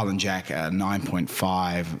know, Kyle and Jack are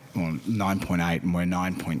 9.5 or 9.8 and we're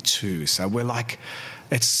 9.2. So we're like,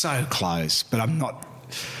 it's so close, but I'm not...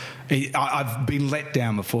 I've been let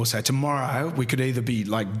down before, so tomorrow we could either be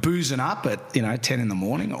like boozing up at 10 in the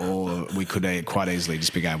morning, or we could quite easily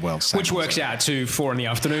just be going which works out to 4 in the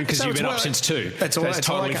afternoon because you've been up since 2. That's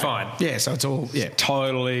totally fine. Yeah, so it's all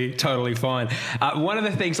totally fine. One of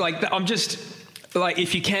the things, I'm just. Like,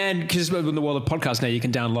 if you can, because in the world of podcasts now, you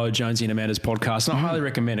can download Jonesy and Amanda's podcast, and I highly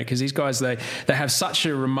recommend it because these guys, they have such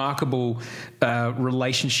a remarkable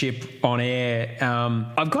relationship on air.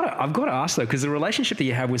 I've got to ask though, because the relationship that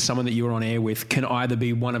you have with someone that you're on air with can either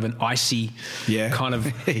be one of an icy kind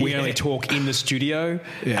of we only talk in the studio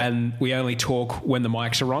and we only talk when the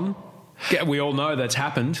mics are on. Yeah, we all know that's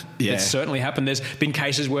happened. Yeah. It's certainly happened. There's been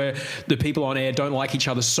cases where the people on air don't like each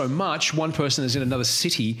other so much. One person is in another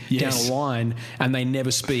city down a line and they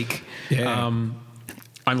never speak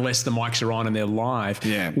unless the mics are on and they're live.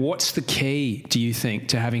 Yeah. What's the key, do you think,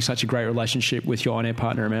 to having such a great relationship with your on-air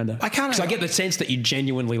partner, Amanda? Because I get the sense that you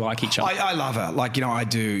genuinely like each other. I love her. I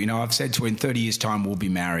do. I've said to her in 30 years' time we'll be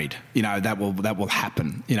married. That will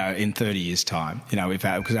happen, in 30 years' time.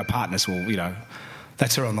 Because our partners will,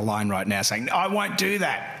 That's her on the line right now saying, I won't do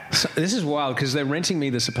that. So this is wild because they're renting me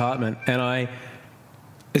this apartment and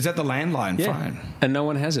Is that the landline phone? And no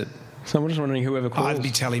one has it. So I'm just wondering whoever calls. I'd be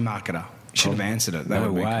telemarketer. Should have answered it.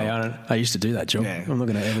 No way. I used to do that job. Yeah. I'm not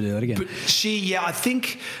going to ever do that again. But I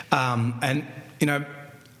think, our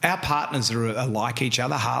partners are like each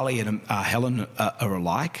other. Harley and Helen are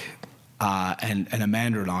alike. And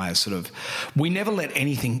Amanda and I are we never let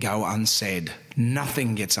anything go unsaid.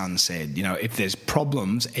 Nothing gets unsaid. If there's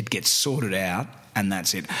problems, it gets sorted out and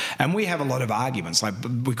that's it. And we have a lot of arguments, like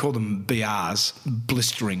we call them BRs,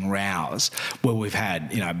 blistering rows, where we've had,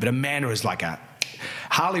 but Amanda is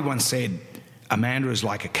Harley once said, Amanda is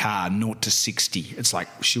like a car, 0 to 60. It's like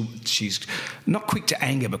she's not quick to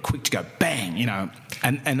anger, but quick to go bang,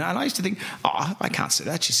 And I used to think, I can't say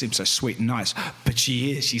that. She seems so sweet and nice, but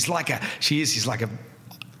she is. She's like a.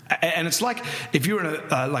 And it's like if you're in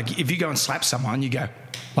if you go and slap someone, you go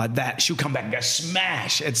like that. She'll come back and go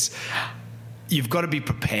smash. You've got to be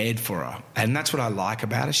prepared for her, and that's what I like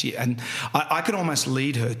about her. I can almost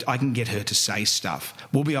lead her. I can get her to say stuff.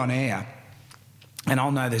 We'll be on air. And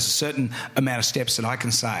I'll know there's a certain amount of steps that I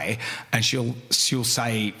can say, and she'll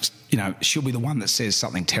say, she'll be the one that says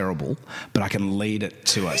something terrible, but I can lead it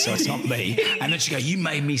to her, so it's not me. And then she'll go, you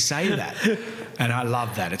made me say that. And I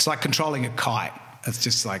love that. It's like controlling a kite. It's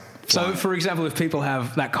just like flying. So, for example, if people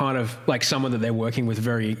have that kind of, someone that they're working with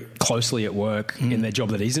very closely at work in their job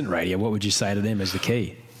that isn't radio, what would you say to them as the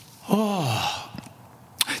key?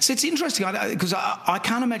 So it's interesting because I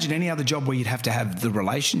can't imagine any other job where you'd have to have the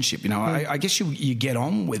relationship. I guess you get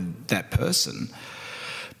on with that person,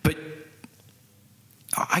 but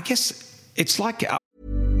I guess it's like.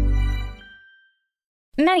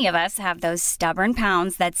 Many of us have those stubborn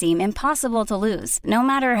pounds that seem impossible to lose, no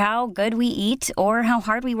matter how good we eat or how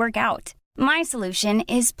hard we work out. My solution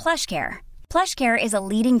is PlushCare. PlushCare is a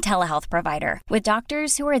leading telehealth provider with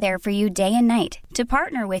doctors who are there for you day and night to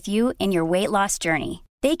partner with you in your weight loss journey.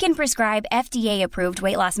 They can prescribe FDA-approved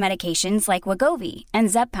weight loss medications like Wegovy and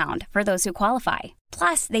Zepbound for those who qualify.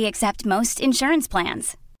 Plus, they accept most insurance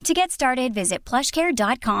plans. To get started, visit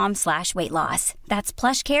plushcare.com/weightloss. That's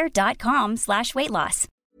plushcare.com/weightloss.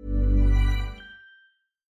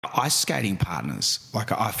 Ice skating partners,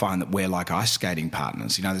 like I find that we're like ice skating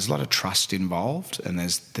partners. You know, there's a lot of trust involved, and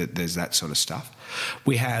there's that sort of stuff.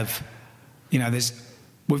 We have, you know,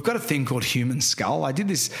 we've got a thing called Human Skull. I did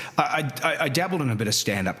this. I dabbled in a bit of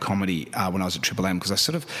stand-up comedy when I was at Triple M because I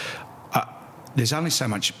sort of. There's only so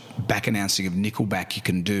much back announcing of Nickelback you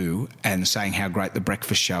can do and saying how great the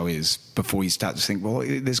breakfast show is before you start to think, well,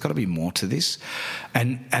 there's got to be more to this.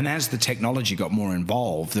 And as the technology got more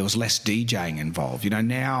involved, there was less DJing involved. You know,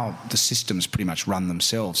 now the systems pretty much run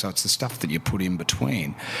themselves, so it's the stuff that you put in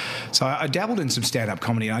between. So I dabbled in some stand-up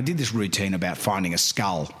comedy, and I did this routine about finding a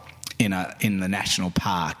skull in the national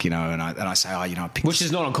park, you know, and I say, oh, you know, which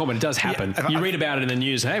is not uncommon. It does happen. Yeah, you read about it in the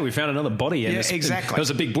news. Hey, we found another body. And exactly. There was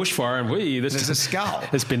a big bushfire, and there's a skull.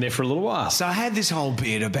 It's been there for a little while. So I had this whole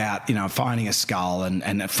bit about, you know, finding a skull,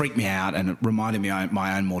 and it freaked me out, and it reminded me of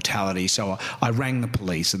my own mortality. So I rang the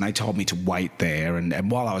police, and they told me to wait there. And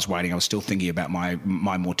while I was waiting, I was still thinking about my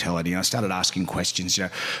mortality, and I started asking questions. You know,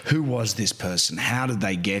 who was this person? How did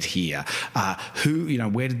they get here?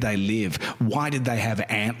 Where did they live? Why did they have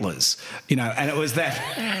antlers? You know, and it was that.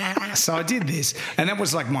 So I did this, and that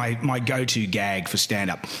was like my go-to gag for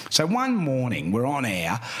stand-up. So one morning we're on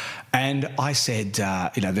air, and I said,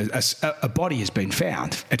 a body has been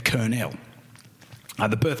found at Kurnell.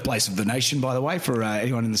 The birthplace of the nation, by the way, for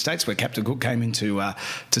anyone in the States, where Captain Cook came into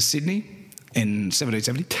to Sydney in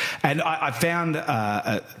 1770. And I found,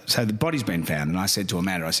 so the body's been found, and I said to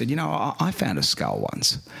Amanda, I said, you know, I found a skull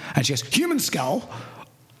once. And she goes, human skull?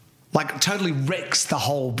 Like, totally wrecks the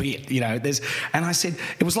whole bit, you know. And I said,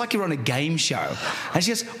 it was like you're on a game show. And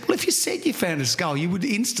she goes, well, if you said you found a skull, you would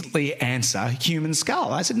instantly answer human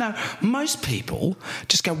skull. I said, no, most people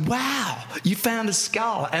just go, wow, you found a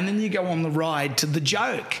skull. And then you go on the ride to the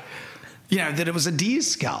joke, you know, that it was a deer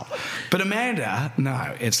skull. But Amanda,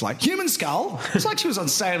 no, it's like, human skull? It's like she was on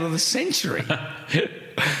Sale of the Century.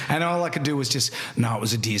 And all I could do was just, no, it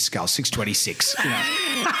was a deer skull, 626, you know.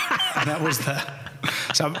 And that was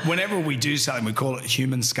So whenever we do something, we call it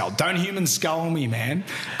human skull. Don't human skull me, man,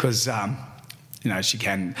 because, she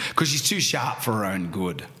can, because she's too sharp for her own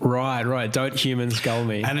good. Right. Don't human skull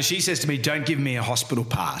me. And she says to me, don't give me a hospital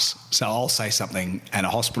pass. So I'll say something, and a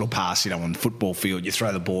hospital pass, you know, on the football field, you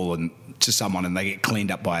throw the ball to someone and they get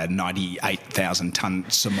cleaned up by a 98,000-ton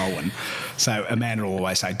Samoan. So Amanda will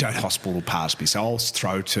always say, don't hospital pass me. So I'll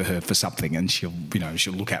throw to her for something, and she'll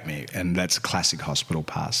look at me, and that's a classic hospital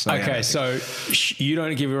pass. So, okay, so you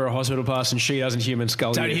don't give her a hospital pass, and she doesn't human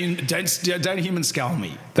skull you. Don't human skull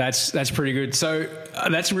me. That's pretty good. So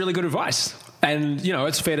that's really good advice. And, you know,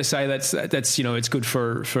 it's fair to say that's you know, it's good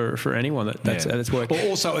for anyone that's worked. Well,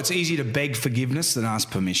 also, it's easier to beg forgiveness than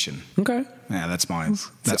ask permission. Okay. Yeah, that's my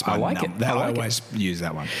I like it. I always use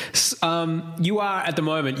that one. You are, at the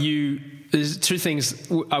moment, there's two things.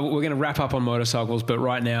 We're going to wrap up on motorcycles, but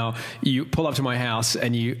right now you pull up to my house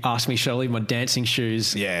and you ask me, should I leave my dancing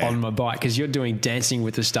shoes on my bike? Because you're doing Dancing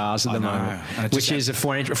with the Stars at the moment, which is a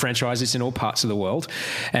franchise. It's in all parts of the world,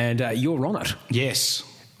 and you're on it. Yes.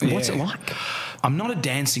 What's it like? I'm not a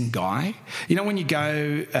dancing guy. You know, when you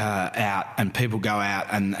go out and people go out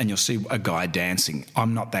and you'll see a guy dancing,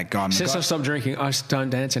 I'm not that guy. Since I stopped drinking, I just don't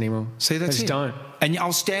dance anymore. See, that's it. Don't. And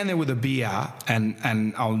I'll stand there with a beer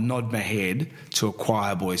and I'll nod my head to a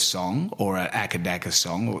Choir Boys song or an Akadaka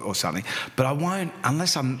song or something. But I won't,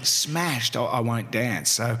 unless I'm smashed, I won't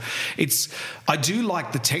dance. So I do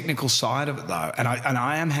like the technical side of it though, and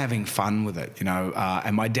I am having fun with it, you know.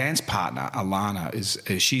 And my dance partner,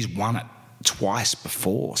 Alana, she's won it twice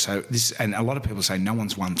before. So and a lot of people say no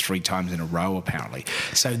one's won 3 times in a row apparently.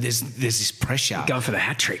 So there's this pressure. You're going for the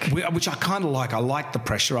hat trick, which I kind of like. I like the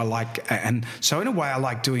pressure. And so in a way I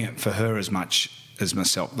like doing it for her as much as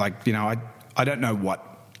myself. Like, you know, I don't know what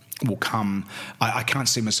will come. I can't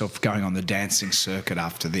see myself going on the dancing circuit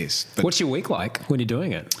after this. But what's your week like when you're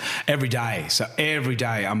doing it? Every day. So every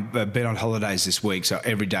day. I've been on holidays this week, so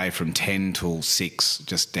every day from 10 till 6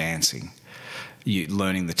 just dancing. You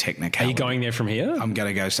learning the technicality. Are you going there from here? I'm going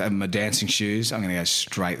to go. So my dancing shoes. I'm going to go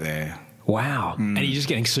straight there. Wow! And you're just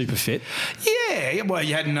getting super fit. Yeah. Well,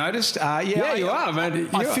 you hadn't noticed. You are, man.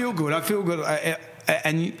 I feel good.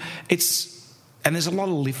 And there's a lot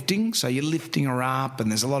of lifting. So you're lifting her up, and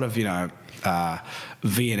there's a lot of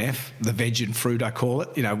VNF, the veg and fruit I call it.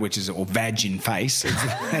 You know, which is or vag in face.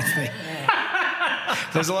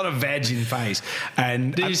 There's a lot of vag in face.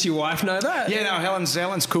 And does your wife know that? Yeah, no,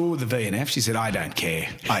 Helen's cool with the VNF. She said, I don't care,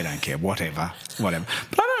 whatever. But I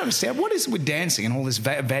don't understand. What is it with dancing and all this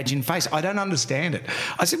vag in face? I don't understand it.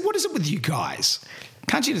 I said, what is it with you guys?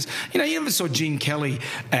 Can't you just, you never saw Gene Kelly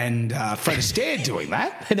and Fred Astaire doing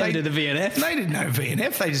that. They never did the VNF. They didn't know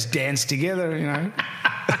VNF. They just danced together,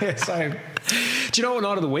 So, do you know what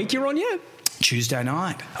night of the week you're on yet? Tuesday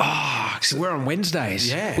night. Oh, so we're on Wednesdays.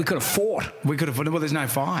 Yeah. We could have fought. Well, there's no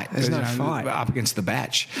fight. There's no fight. We're up against the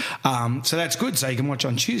batch. So that's good. So you can watch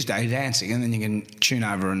on Tuesday dancing, and then you can tune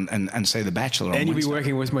over and see The Bachelor on And you'll Wednesday. be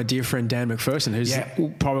working with my dear friend Dan McPherson, who's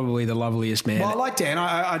probably the loveliest man. Well, I like Dan.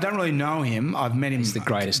 I don't really know him. I've met him. He's the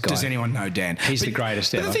greatest guy. Does anyone know Dan? He's the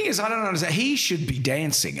greatest ever. But the thing is, I don't understand. He should be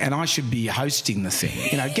dancing, and I should be hosting the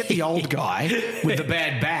thing. Get the old guy with the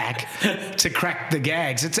bad back to crack the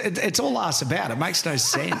gags. It's all us about. It makes no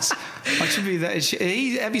sense. I should be that.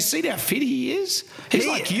 Have you seen how fit he is? He's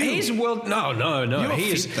like you. He's world. No. You're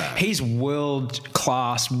He's fit, though. he's world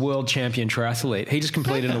class, world champion triathlete. He just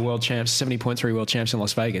completed a world champs, 70.3 world champs in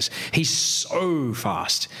Las Vegas. He's so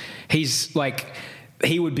fast. He's like.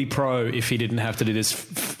 He would be pro if he didn't have to do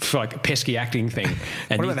this like pesky acting thing.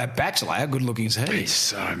 And what about that Bachelor? How good looking is he? He's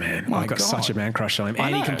so man. My I've got God. such a man crush on him. I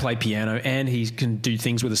And he know. can play piano, and he can do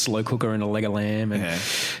things with a slow cooker and a leg of lamb. And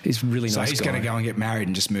he's really So nice. he's going to go and get married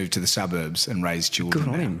and just move to the suburbs and raise children.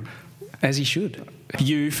 Good on now. him, as he should.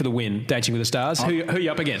 You for the win, Dancing with the Stars. Who are you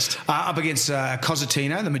up against? Up against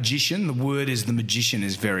Cosentino, the magician. The word is the magician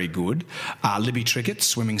is very good. Libby Trickett,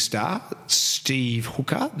 swimming star. Steve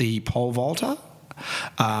Hooker, the pole vaulter.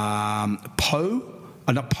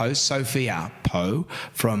 Sophia Poe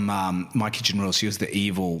from My Kitchen Rules. She was the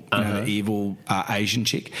evil, the evil Asian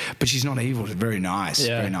chick, but she's not evil. She's very nice,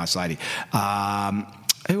 very nice lady.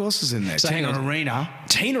 Who else is in there? So hang Tina on. Arena.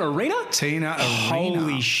 Tina Arena?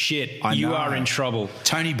 Holy shit. I You know. are in trouble.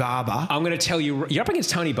 Tony Barber. I'm going to tell you, you're up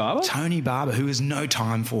against Tony Barber? Tony Barber, who has no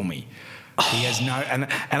time for me. He has no, and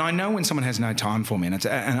I know when someone has no time for me, and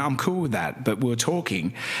I'm cool with that. But we were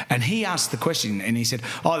talking, and he asked the question, and he said,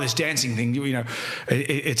 "Oh, this dancing thing,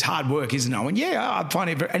 it's hard work, isn't it?" I went, "Yeah, I'm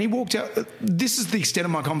finding it." And he walked out. This is the extent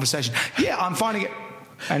of my conversation. Yeah, I'm finding it.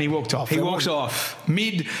 And he walked off. He walks off.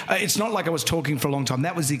 Mid. It's not like I was talking for a long time.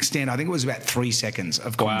 That was the extent. I think it was about 3 seconds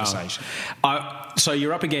of conversation. Wow. So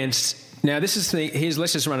you're up against. Now, this is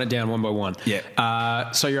let's just run it down one by one.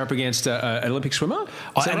 Yeah. So you're up against an Olympic swimmer?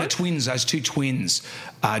 And the twins, those two twins,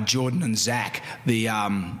 Jordan and Zach, the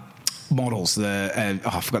models, I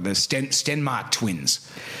forgot the Stenmark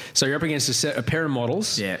twins. So you're up against a pair of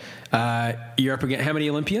models. Yeah. You're up against how many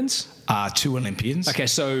Olympians? 2 Olympians. Okay,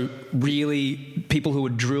 so really people who are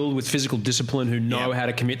drilled with physical discipline, who know how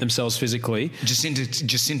to commit themselves physically.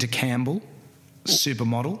 Jacinta Campbell,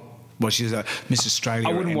 supermodel. Well, she's a Miss Australia.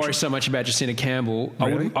 I wouldn't worry so much about Jacinta Campbell.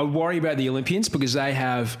 Really? I would worry about the Olympians because they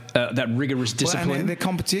have that rigorous discipline. Well, and they're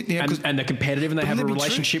competitive. Yeah, and they're competitive, and they have a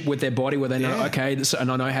relationship with their body where they know, okay,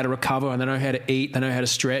 and I know how to recover, and they know how to eat, they know how to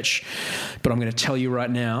stretch. But I'm going to tell you right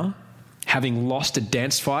now, having lost a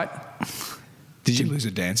dance fight... Did you lose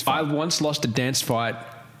a dance fight? I once lost a dance fight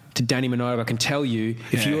to Danny Minogue. I can tell you,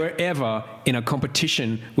 if you are ever in a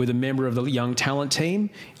competition with a member of the young talent team,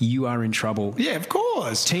 you are in trouble. Yeah, of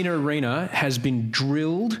course. Tina Arena has been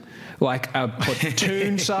drilled like a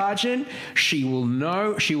platoon sergeant. She will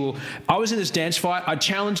know. I was in this dance fight. I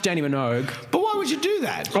challenged Danny Minogue. But why would you do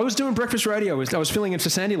that? I was doing breakfast radio. I was filling in for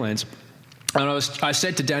Sandylands. And I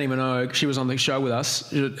said to Danny Minogue, she was on the show with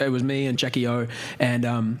us. It was me and Jackie O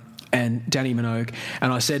and Danny Minogue,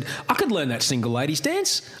 and I said, I could learn that single ladies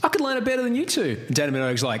dance. I could learn it better than you two. And Danny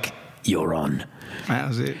Minogue's like, you're on. That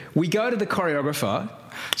was it. We go to the choreographer.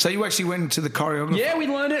 So you actually went to the choreographer? Yeah, we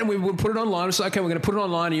learned it, and we put it online. We said, okay, we're going to put it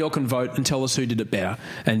online, and you all can vote and tell us who did it better.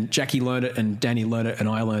 And Jackie learned it, and Danny learned it, and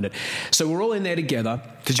I learned it. So we're all in there together.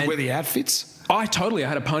 Did you wear the outfits? I had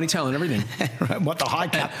a ponytail and everything. What, the high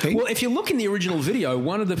cut thing? Well, if you look in the original video,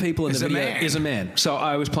 one of the people in the video is a man. So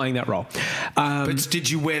I was playing that role. But did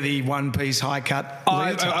you wear the one-piece high cut?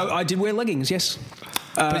 I did wear leggings, yes.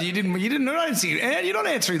 But you didn't. You're not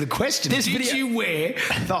answering the question. Did you wear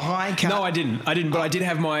the high cut? No, I didn't. But I did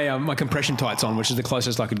have my compression tights on, which is the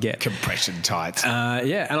closest I could get. Compression tights.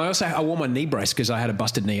 Yeah, and I wore my knee brace because I had a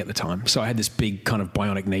busted knee at the time, so I had this big kind of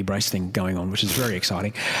bionic knee brace thing going on, which is very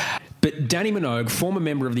exciting. But Danny Minogue, former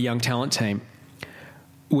member of the Young Talent team,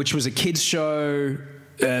 which was a kids show.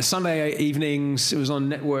 Sunday evenings. It was on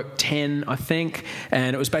Network 10, I think,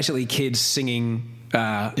 and it was basically kids singing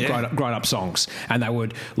grown-up songs, and they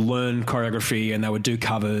would learn choreography and they would do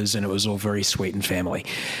covers, and it was all very sweet and family.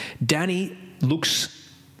 Danny looks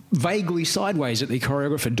vaguely sideways at the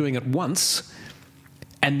choreographer doing it once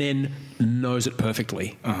and then knows it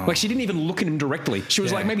perfectly. Like, she didn't even look at him directly. She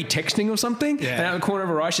was like maybe texting or something, and out of the corner of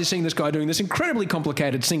her eye she's seeing this guy doing this incredibly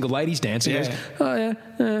complicated single ladies dance, and goes, oh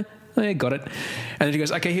yeah, got it. And then she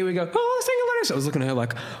goes, okay, here we go. Oh, single ladies I was looking at her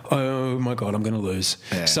like, oh my God, I'm going to lose.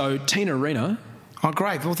 Yeah. So Tina Arena. Oh,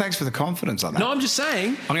 great. Well, thanks for the confidence on that. No, I'm just saying.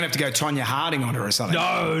 I'm going to have to go Tonya Harding on her or something.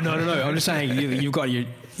 No. I'm just saying you've got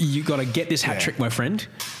to get this hat trick, my friend.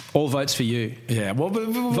 All votes for you. Yeah, well,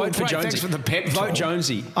 vote for Jonesy. Thanks for the pep talk. Vote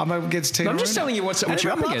Jonesy. I'm up against Tina I'm just Arena. telling you what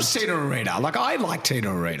you're up against. Tina Arena. Like, I like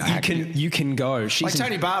Tina Arena. You can go. She's like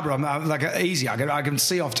Tony Barber, I'm like easy. I can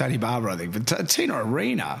see off Tony Barber, I think. But Tina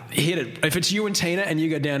Arena. Hit it. If it's you and Tina and you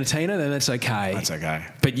go down to Tina, then that's okay. That's okay.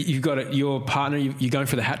 But you've got your partner, you're going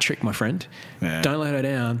for the hat trick, my friend. Yeah. Don't let her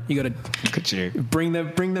down. You got to look at you. Bring the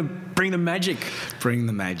magic. Bring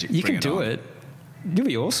the magic. You can do it. You'll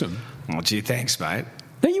be awesome. Oh, gee, thanks, mate.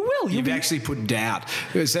 No, you will. You've actually put doubt.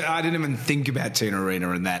 I didn't even think about Tina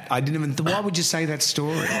Arena and that. I didn't even. Why would you say that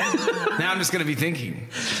story? Now I'm just going to be thinking.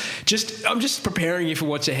 I'm just preparing you for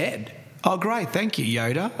what's ahead. Oh, great. Thank you,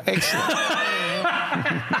 Yoda. Excellent.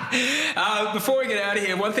 Before we get out of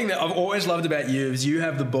here, one thing that I've always loved about you is you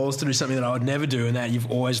have the balls to do something that I would never do, and that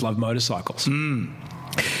you've always loved motorcycles.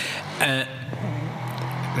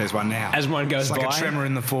 There's one now. As one goes by. It's like by. a tremor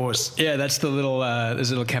in the force. Yeah, that's the little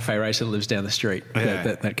there's a little cafe racer that lives down the street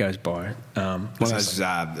that goes by. One of those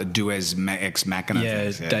Deus Ex Machina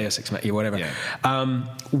things. Yeah, Deus Ex Machina, whatever. Yeah.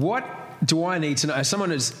 What do I need to know? As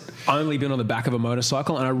someone who's only been on the back of a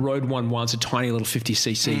motorcycle, and I rode one once, a tiny little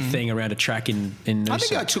 50cc thing around a track in Noosa. I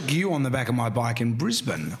think I took you on the back of my bike in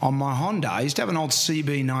Brisbane on my Honda. I used to have an old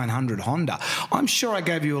CB900 Honda. I'm sure I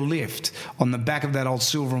gave you a lift on the back of that old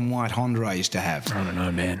silver and white Honda I used to have. I don't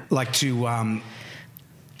know, man. Like to...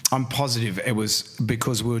 I'm positive it was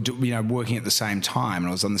because we were working at the same time, and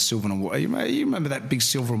I was on the silver and white. You remember that big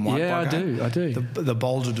silver and white bike? Yeah, I do. The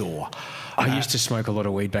Boulder Door. I used to smoke a lot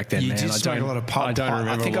of weed back then, man. You did smoke a lot of pot. I don't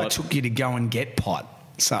remember. I think I took you to go and get pot.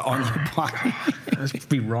 So on your bike. That'd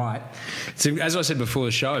be right. So, as I said before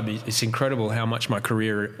the show, it's incredible how much my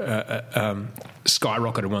career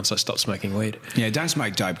skyrocketed once I stopped smoking weed. Yeah, don't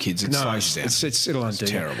smoke dope, kids. It slows you down. It'll undo.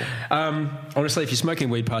 It's terrible. Honestly, if you're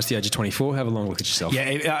smoking weed past the age of 24, have a long look at yourself.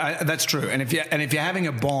 Yeah, that's true. And if you're having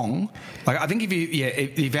a bong, like I think if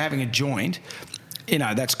you're having a joint.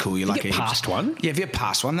 That's cool. You're lucky. Get past one. Yeah, if you're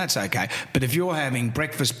past one, that's okay. But if you're having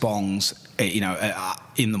breakfast bongs,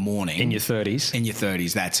 in the morning. In your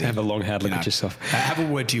 30s. That's it. Have a long hard look at yourself. Have a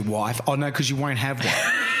word to your wife. Oh, no, because you won't have one.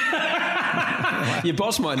 Your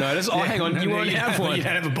boss might notice. Oh, hang on, you won't have one. You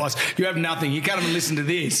don't have a boss. You have nothing. You can't even listen to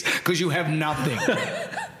this because you have nothing.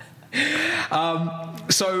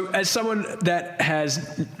 So, as someone that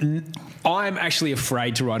has... I'm actually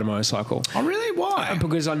afraid to ride a motorcycle. Oh, really? Why?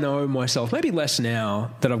 Because I know myself, maybe less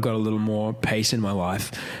now that I've got a little more pace in my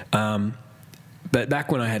life. But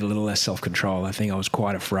back when I had a little less self-control, I think I was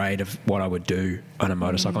quite afraid of what I would do on a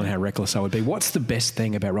motorcycle and how reckless I would be. What's the best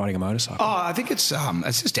thing about riding a motorcycle? Oh, I think it's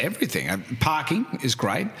just everything. Parking is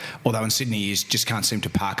great, although in Sydney you just can't seem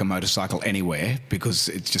to park a motorcycle anywhere because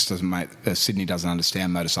it just doesn't Sydney doesn't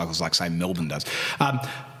understand motorcycles like, say, Melbourne does.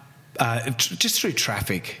 Just through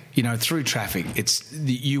traffic,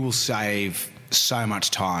 you will save so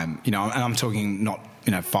much time, and I'm talking not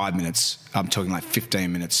 5 minutes. I'm talking like 15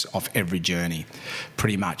 minutes off every journey,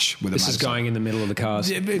 pretty much. With this is going in the middle of the cars.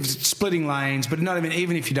 Splitting lanes, but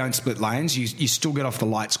even if you don't split lanes, you still get off the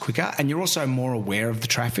lights quicker, and you're also more aware of the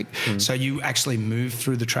traffic, so you actually move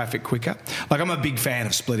through the traffic quicker. Like, I'm a big fan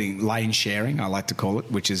of splitting lane sharing, I like to call it,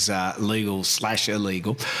 which is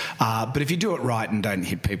legal/illegal. But if you do it right and don't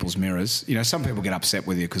hit people's mirrors, some people get upset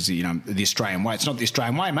with you because the Australian way. It's not the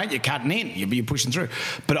Australian way, mate. You're cutting in, you're pushing through.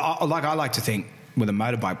 But I like to think, with a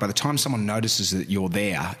motorbike, by the time someone notices that you're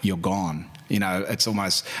there, you're gone. It's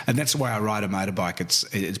almost, and that's the way I ride a motorbike.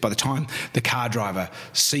 It's by the time the car driver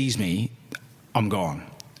sees me, I'm gone,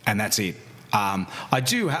 and that's it. I've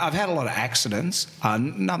had a lot of accidents,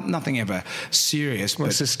 nothing ever serious.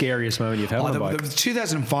 What's the scariest moment you've had on a bike?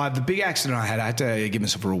 2005, the big accident I had to give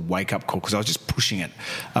myself a real wake-up call because I was just pushing it.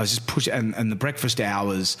 And the breakfast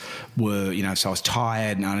hours were, so I was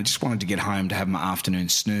tired and I just wanted to get home to have my afternoon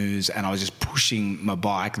snooze, and I was just pushing my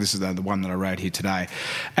bike. This is the one that I rode here today.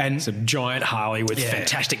 And it's a giant Harley with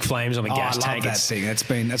fantastic flames on the gas tank. I love that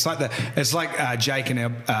thing. It's like Jake and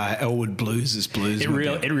Elwood Blues' blues. It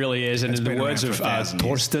really is. And in the words of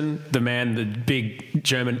Torsten, the big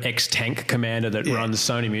German ex-tank commander that runs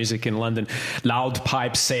Sony Music in London, loud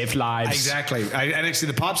pipes save lives. Exactly. And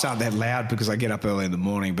actually the pipes aren't that loud because I get up early in the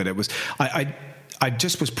morning, but it was... I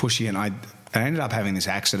just was pushing and I ended up having this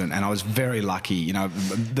accident, and I was very lucky. You know,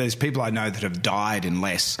 there's people I know that have died in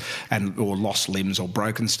less or lost limbs or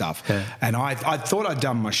broken stuff. Yeah. And I thought I'd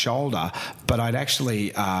done my shoulder, but I'd actually,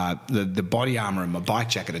 the body armour in my bike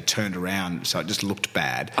jacket had turned around, so it just looked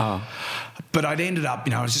bad. Oh. But I'd ended up,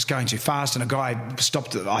 you know, I was just going too fast, and a guy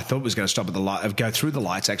stopped, I thought was going to stop at the light, go through the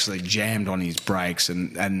lights, actually jammed on his brakes,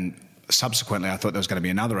 and subsequently I thought there was going to be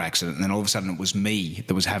another accident, and then all of a sudden it was me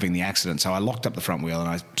that was having the accident. So I locked up the front wheel and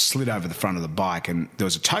I slid over the front of the bike, and there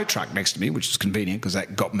was a tow truck next to me, which was convenient because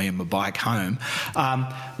that got me and my bike home.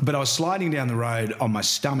 But I was sliding down the road on my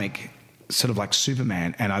stomach, sort of like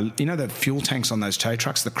Superman, and you know the fuel tanks on those tow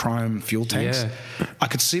trucks, the chrome fuel tanks? Yeah. I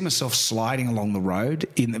could see myself sliding along the road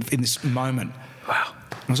in this moment. Wow.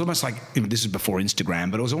 It was almost like, you know, this is before Instagram,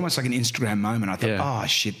 but it was almost like an Instagram moment. I thought, oh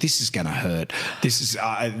shit, this is going to hurt. This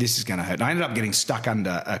is going to hurt. And I ended up getting stuck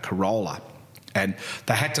under a Corolla, and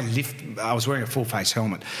they had to lift. I was wearing a full face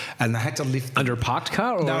helmet, and they had to lift Under a parked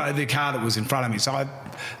car? Or? No, the car that was in front of me.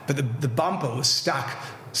 But the bumper was stuck.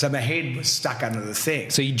 So my head was stuck under the thing.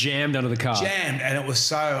 So you jammed under the car? Jammed, and it was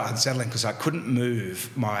so unsettling because I couldn't move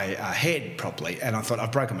my head properly, and I thought,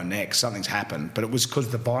 I've broken my neck, something's happened. But it was because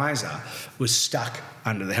the visor was stuck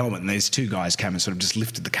under the helmet, and these two guys came and sort of just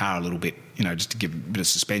lifted the car a little bit, you know, just to give a bit of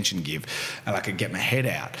suspension give, and I could get my head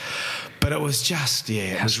out. But it was just,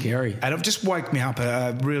 it was scary. And it just woke me up.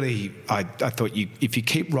 Really, I thought if you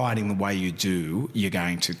keep riding the way you do, you're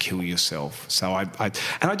going to kill yourself. So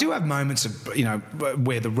I do have moments of, you know,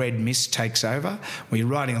 where the red mist takes over. When you're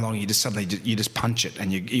riding along, you just suddenly you just punch it,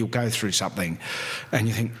 and you'll go through something, and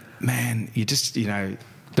you think, man, you just, you know.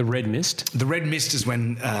 The red mist? The red mist is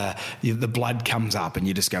when the blood comes up and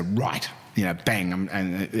you just go, right, you know, bang,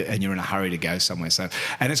 and you're in a hurry to go somewhere. So,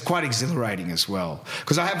 and it's quite exhilarating as well.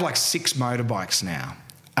 Because I have like 6 motorbikes now.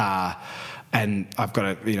 And I've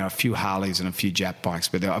got a few Harleys and a few Jap bikes.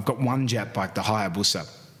 But I've got one Jap bike, the Hayabusa,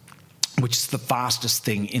 which is the fastest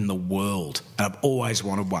thing in the world. And I've always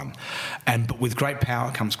wanted one. But with great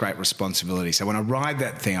power comes great responsibility. So when I ride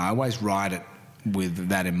that thing, I always ride it with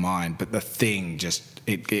that in mind. But the thing just...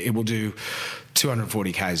 It will do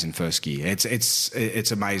 240 k's in first gear.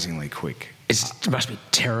 It's amazingly quick. It must be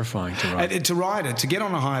terrifying to ride. To ride it, to get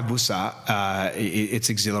on a Hayabusa, it's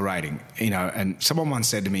exhilarating, you know. And someone once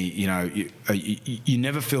said to me, you know, you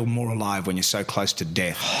never feel more alive when you're so close to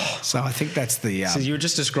death. So I think that's the. So you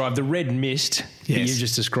just described the red mist. Yes. That you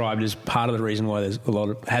just described as part of the reason why there's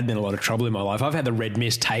had been a lot of trouble in my life. I've had the red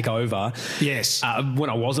mist take over. Yes. When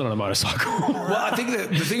I wasn't on a motorcycle. Well, I think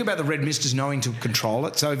the thing about the red mist is knowing to control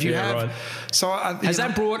it. So if you have, right. So has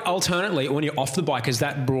that brought alternately when you're off the bike? Has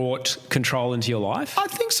that brought control into your life? I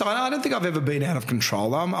think so. I don't think I've ever been out of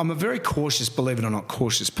control. I'm a very cautious, believe it or not,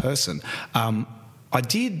 cautious person. I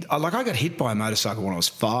got hit by a motorcycle when I was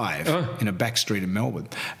 5 in a back street in Melbourne,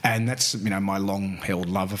 and that's, you know, my long-held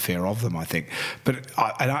love affair of them, I think. But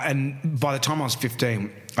and by the time I was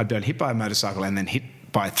 15, I'd been hit by a motorcycle and then hit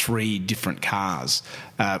by 3 different cars.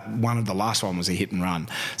 The last one was a hit and run.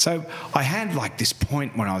 So I had like this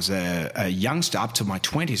point when I was a youngster up to my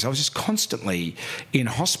 20s. I was just constantly in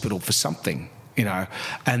hospital for something. You know,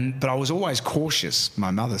 but I was always cautious,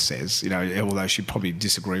 my mother says, you know, although she'd probably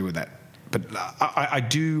disagree with that. But I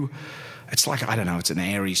do, it's like, I don't know, it's an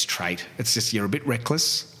Aries trait. It's just you're a bit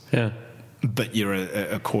reckless. Yeah. But you're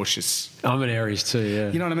a cautious. I'm an Aries too, yeah.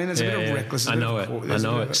 You know what I mean? There's a bit of reckless. I know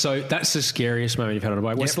it. So that's the scariest moment you've had on a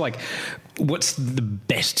bike. What's the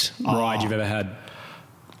best ride you've ever had?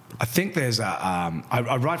 I think there's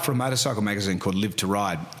I write for a motorcycle magazine called Live to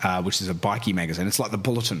Ride, which is a bikey magazine. It's like the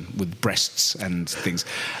Bulletin with breasts and things.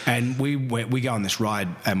 And we go on this ride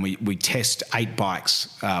and we test 8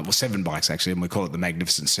 bikes, 7 bikes actually, and we call it the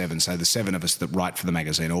Magnificent 7. So the 7 of us that write for the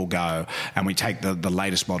magazine all go, and we take the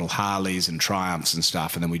latest model Harleys and Triumphs and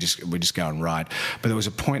stuff, and then we just go and ride. But there was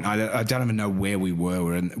a point, I don't even know where we were.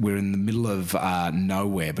 We're in the middle of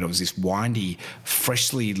nowhere, but it was this windy,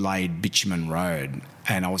 freshly laid bitumen road.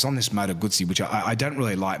 And I was on this Moto Guzzi, which I don't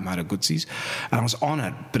really like Moto Guzzis, and I was on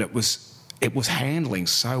it, but it was handling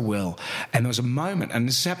so well. And there was a moment, and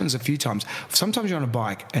this happens a few times, sometimes you're on a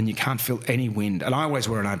bike and you can't feel any wind, and I always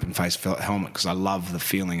wear an open face helmet because I love the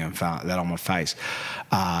feeling of that on my face.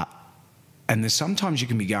 And there's sometimes you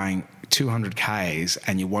can be going 200 Ks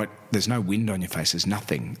and there's no wind on your face, there's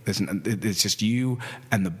nothing. There's just you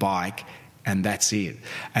and the bike and that's it.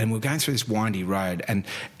 And we're going through this windy road, and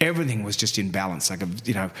everything was just in balance. Like,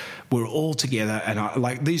 you know, we're all together, and I,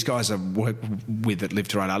 like, these guys I work with at Live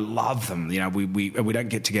to Ride, I love them. You know, we don't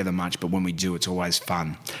get together much, but when we do, it's always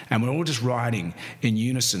fun. And we're all just riding in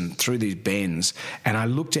unison through these bends, and I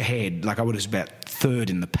looked ahead, like I was about third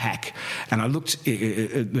in the pack, and I looked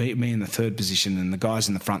at me in the third position, and the guys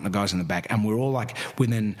in the front and the guys in the back, and we're all like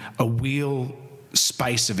within a wheel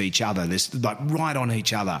space of each other. There's like right on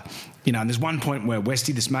each other, you know. And there's one point where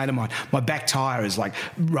Westy, this mate of mine, my back tyre is like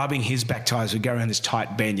rubbing his back tyre as we go around this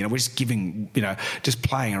tight bend. You know, we're just giving, you know, just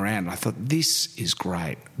playing around. And I thought, this is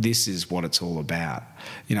great. This is what it's all about,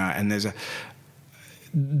 you know. And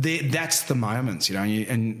that's the moments, you know.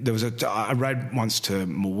 And there was I rode once to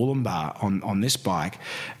Murwillumbah on this bike,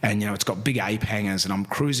 and you know, it's got big ape hangers, and I'm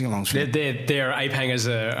cruising along. Their ape hangers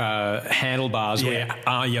are handlebars where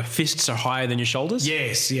your fists are higher than your shoulders.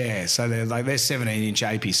 Yes, yeah. So they're 17-inch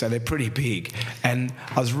apes, so they're pretty big. And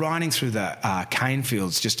I was riding through the cane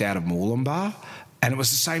fields just out of Murwillumbah. And it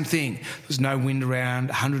was the same thing. There's no wind around,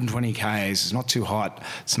 120 Ks, it's not too hot,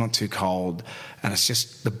 it's not too cold, and it's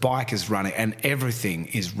just the bike is running and everything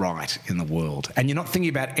is right in the world. And you're not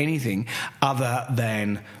thinking about anything other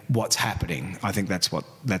than what's happening. I think that's what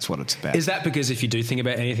it's about. Is that because if you do think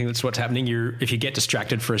about anything that's what's happening, if you get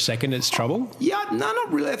distracted for a second, it's trouble? Yeah, no,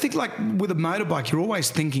 not really. I think like with a motorbike, you're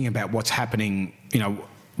always thinking about what's happening, you know,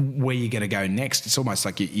 where you're going to go next. It's almost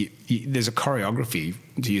like there's a choreography,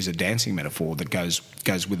 to use a dancing metaphor, that goes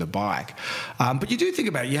with a bike. But you do think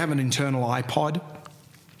about it. You have an internal iPod.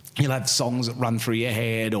 You'll have songs that run through your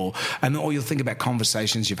head, or you'll think about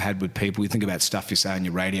conversations you've had with people. You think about stuff you say on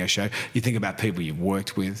your radio show. You think about people you've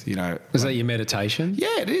worked with. You know, is that your meditation?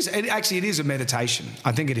 Yeah, it is. It is a meditation.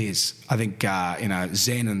 I think it is. I think you know,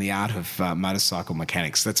 Zen and the art of motorcycle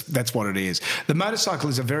mechanics. That's what it is. The motorcycle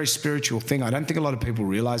is a very spiritual thing. I don't think a lot of people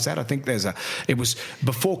realise that. I think it was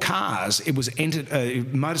before cars. It was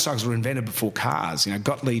motorcycles were invented before cars. You know,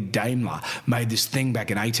 Gottlieb Daimler made this thing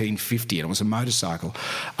back in 1850, and it was a motorcycle.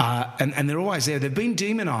 And they're always there. They've been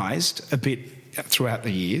demonised a bit throughout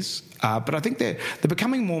the years, but I think they're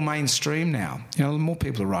becoming more mainstream now. You know, more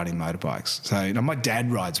people are riding motorbikes. So, you know, my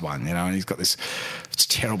dad rides one, you know, and he's got this, it's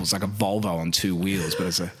terrible, it's like a Volvo on two wheels, but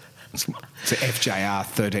it's a FJR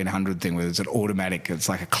 1300 thing where it's an automatic, it's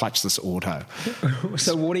like a clutchless auto.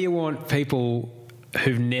 So what do you want people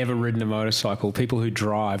who've never ridden a motorcycle, people who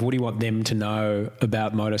drive, what do you want them to know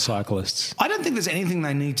about motorcyclists? I don't think there's anything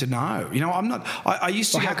they need to know. You know, I'm not... I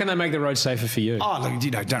used to... Well, how can they make the road safer for you? Oh, look,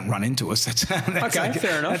 you know, don't run into us. That's okay,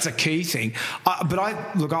 fair enough. That's a key thing. But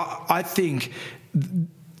I think...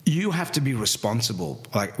 You have to be responsible.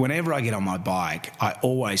 Like, whenever I get on my bike, I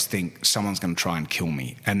always think someone's going to try and kill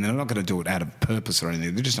me, and they're not going to do it out of purpose or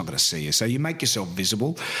anything. They're just not going to see you. So you make yourself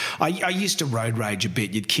visible. I used to road rage a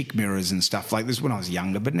bit. You'd kick mirrors and stuff like this when I was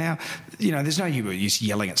younger, but now, you know, there's no use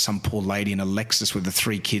yelling at some poor lady in a Lexus with the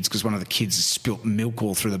 3 kids because one of the kids has spilt milk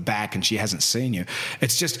all through the back and she hasn't seen you.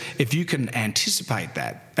 It's just, if you can anticipate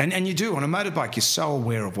that, and you do, on a motorbike, you're so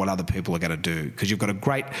aware of what other people are going to do because you've got a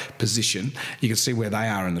great position. You can see where they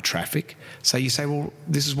are in the traffic. So you say, well,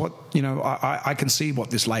 this is what, you know, I can see what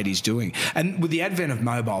this lady's doing. And with the advent of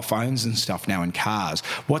mobile phones and stuff now in cars,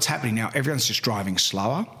 what's happening now, everyone's just driving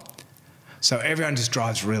slower. So everyone just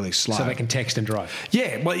drives really slow. So they can text and drive.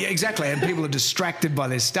 Yeah, well, yeah, exactly. And people are distracted by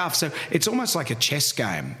their stuff. So it's almost like a chess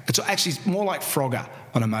game. It's actually more like Frogger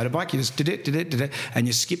on a motorbike. You just did it, and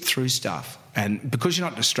you skip through stuff. And because you're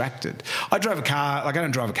not distracted. I drove a car, like I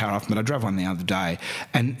don't drive a car often, but I drove one the other day,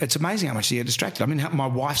 and it's amazing how much you get distracted. I mean, my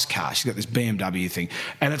wife's car, she's got this BMW thing,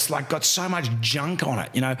 and it's like got so much junk on it,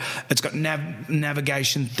 you know. It's got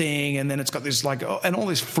navigation thing, and then it's got this like, and all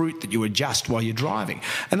this fruit that you adjust while you're driving.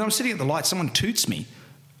 And then I'm sitting at the light, someone toots me.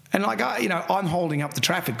 And like, you know, I'm holding up the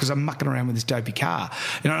traffic because I'm mucking around with this dopey car.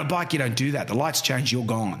 You know, on a bike, you don't do that. The lights change, you're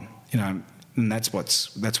gone, you know, and that's what's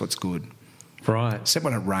good. Right. Except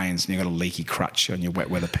when it rains and you've got a leaky crutch on your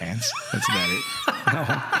wet weather pants. That's about it.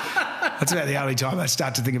 That's about the only time I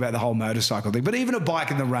start to think about the whole motorcycle thing. But even a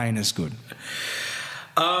bike in the rain is good.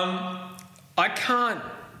 I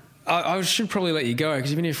should probably let you go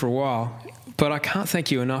because you've been here for a while. But I can't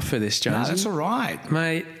thank you enough for this, Jonesy. No, that's all right.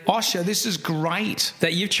 Mate. Osher, this is great.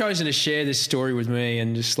 That you've chosen to share this story with me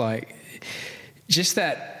and just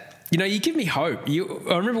that... You know, you give me hope.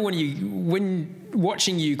 I remember when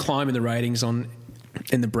watching you climb in the ratings in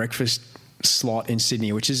the breakfast slot in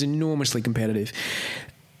Sydney, which is enormously competitive,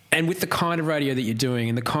 and with the kind of radio that you're doing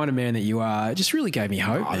and the kind of man that you are, it just really gave me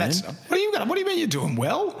hope, man. What do you mean you're doing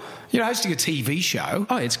well? You're hosting a TV show.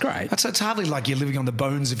 Oh, it's great. It's hardly like you're living on the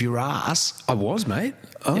bones of your ass. I was, mate.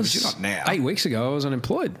 But you're not now. 8 weeks ago, I was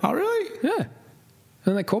unemployed. Oh, really? Yeah.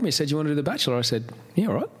 And they called me and said, "You want to do The Bachelor?" I said, "Yeah,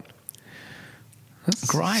 all right." That's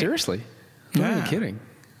great. Seriously. I'm not even kidding.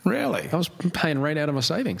 Really? I was paying rent out of my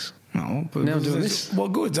savings. No, but Now I'm doing this. Well,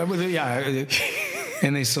 good. So,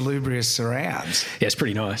 in these salubrious surrounds. Yeah, it's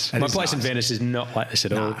pretty nice. My place in Venice is not like this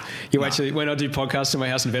at all. Actually, when I do podcasts in my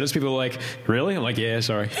house in Venice, people are like, "Really?" I'm like, "Yeah,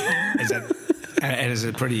 sorry." And is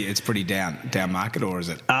it pretty? It's pretty down market, or is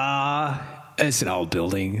it? It's an old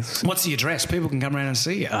building. What's the address? People can come around and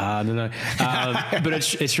see you. No. But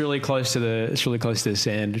it's really close to the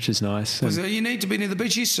sand, which is nice. So you need to be near the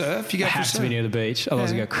beach. You surf. You go. I have to be near the beach,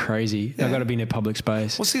 otherwise I go crazy. I've got to be near public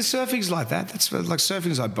space. Well, see, surfing's like that. That's like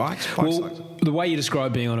surfing's like bikes. The way you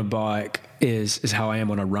describe being on a bike is how I am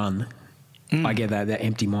when I run. I get that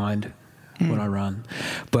empty mind when I run.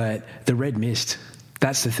 But the red mist,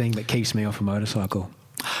 that's the thing that keeps me off a motorcycle.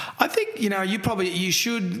 I think you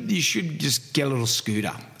should just get a little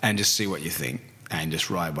scooter and just see what you think and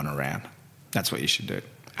just ride one around. That's what you should do,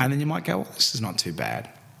 and then you might go, "Well, this is not too bad."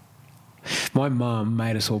 My mum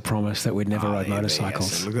made us all promise that we'd never ride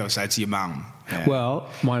motorcycles. Look, so it's your mum. Yeah. Well,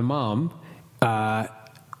 my mum,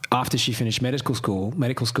 after she finished medical school,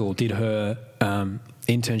 did her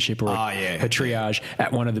internship or her triage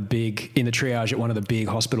at one of the big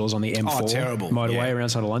hospitals on the M4 motorway around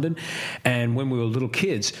outside of London. And when we were little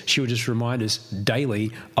kids, she would just remind us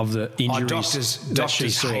daily of the injuries that she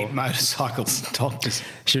saw. Hate motorcycles. Doctors.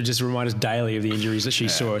 She would just remind us daily of the injuries that she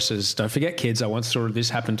saw. Says, "Don't forget, kids, I once saw this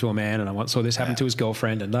happen to a man, and I once saw this happen to his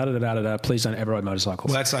girlfriend, and da-da-da-da-da. Please don't ever ride motorcycles."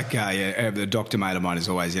 Well, that's like, the doctor mate of mine is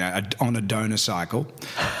always, on a donor cycle.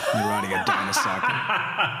 You're riding a donor cycle.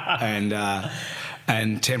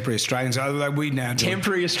 And temporary Australians. Although we now do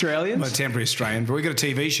temporary Australians. Well, temporary Australian. But we've got a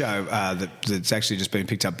TV show that's actually just been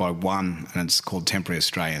picked up by One, and it's called Temporary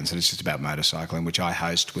Australians, and it's just about motorcycling, which I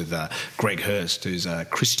host with Greg Hurst, who's a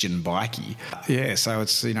Christian bikie. Yeah, so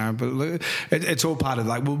it's but it's all part of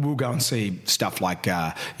we'll go and see stuff like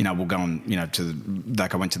we'll go on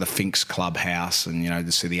I went to the Finks Clubhouse and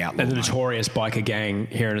to see the outlaw. And the notorious biker gang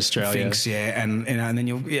here in Australia. Finks, yeah, and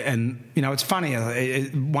then it's funny.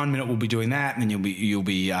 1 minute we'll be doing that, and then you'll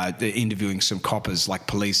be interviewing some coppers, like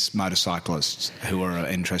police motorcyclists, who are an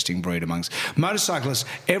interesting breed amongst motorcyclists.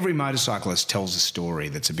 Every motorcyclist tells a story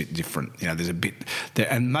that's a bit different. There's a bit there,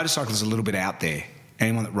 and motorcyclists are a little bit out there.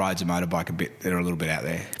 Anyone that rides a motorbike they're a little bit out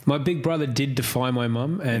there. My big brother did defy my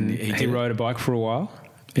mum, and he rode a bike for a while.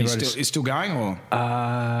 He's still going, or?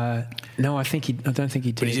 No, I don't think he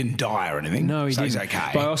did. But he didn't die or anything. No, he didn't. He's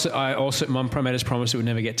okay. But I also, Mum made us promise it would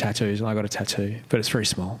never get tattoos, and I got a tattoo, but it's very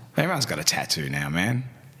small. Everyone's got a tattoo now, man.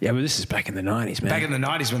 Yeah, but this is back in the 90s, man. Back in the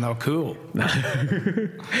 90s when they were cool.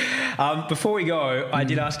 Before we go, I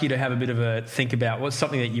did ask you to have a bit of a think about what's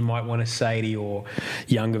something that you might want to say to your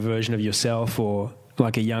younger version of yourself, or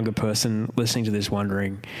like a younger person listening to this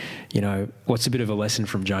wondering, what's a bit of a lesson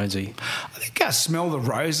from Jonesy? I think smell the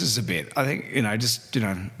roses a bit. I think, just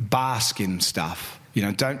bask in stuff.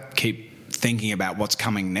 Don't keep thinking about what's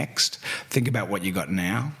coming next. Think about what you got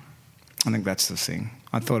now. I think that's the thing.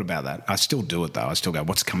 I thought about that. I still do it, though. I still go,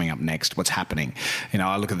 what's coming up next? What's happening?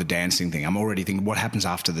 I look at the dancing thing. I'm already thinking, what happens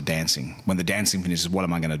after the dancing? When the dancing finishes, what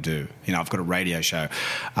am I going to do? I've got a radio show,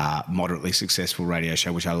 moderately successful radio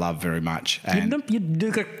show, which I love very much. And you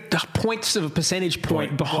do the points of a percentage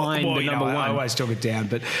point behind the number one. I always talk it down,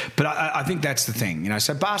 but I think that's the thing.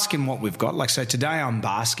 So bask in what we've got. So today I'm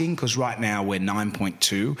basking because right now we're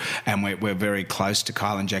 9.2 and we're very close to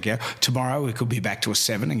Kyle and Jackie. Tomorrow we could be back to a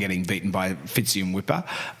 7 and getting beaten by Fitzy and Whipper.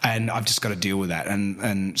 And I've just got to deal with that.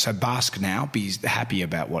 And so bask now, be happy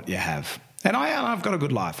about what you have. And I've got a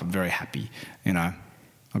good life. I'm very happy,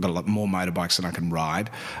 I've got a lot more motorbikes than I can ride.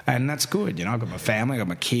 And that's good, I've got my family, I've got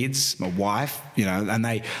my kids, my wife, and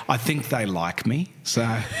I think they like me.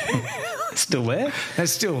 So... Still there? They're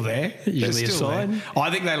still there. Usually a sign. There. I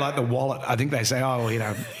think they like the wallet. I think they say, the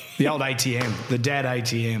old ATM, the dad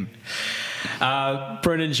ATM.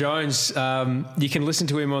 Brendan Jones, you can listen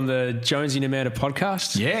to him on the Jonesy and Amanda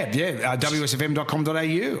podcast. Yeah,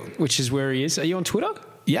 wsfm.com.au. Which is where he is. Are you on Twitter?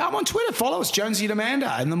 Yeah, I'm on Twitter. Follow us, Jonesy and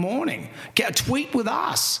Amanda, in the morning. Get a tweet with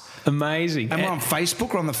us. Amazing. And we're on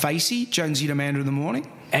Facebook. We're on the Facey, Jonesy and Amanda in the morning.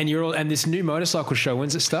 And and this new motorcycle show,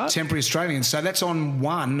 when's it start? Temporary Australians. So that's on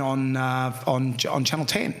One on Channel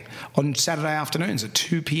 10 on Saturday afternoons at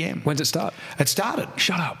 2 p.m. When's it start? It started.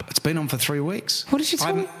 Shut up. It's been on for 3 weeks. What did you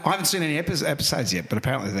tell me? I haven't seen any episodes yet, but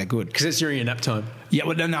apparently they're good. Because it's during your nap time. Yeah,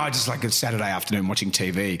 well, no, I just like a Saturday afternoon watching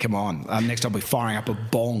TV. Come on. Next I'll be firing up a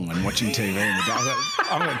bong and watching TV.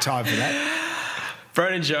 I've got time for that.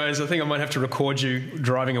 Brendan Jones, I think I might have to record you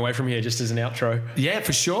driving away from here just as an outro. Yeah,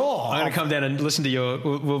 for sure. I'm going to come down and listen to your...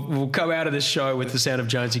 We'll come out of this show with the sound of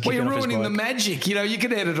Jonesy kicking off his bike. Well, you're ruining the magic. You know, you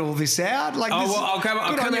can edit all this out. Like, I'll come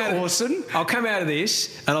out of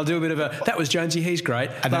this and I'll do a bit of a... That was Jonesy, he's great.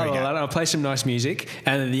 And I'll play some nice music,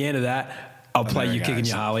 and at the end of that, I'll play you kicking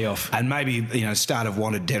your Harley off. And maybe, you know, start of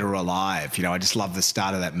Wanted Dead or Alive. You know, I just love the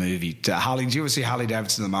start of that movie. Harley, did you ever see Harley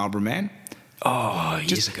Davidson, the Marlboro Man? Oh,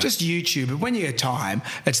 years ago. Just YouTube it when you get time.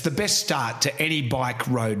 It's the best start to any bike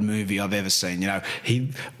road movie I've ever seen. You know,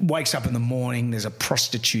 he wakes up in the morning, there's a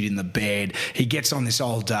prostitute in the bed. He gets on this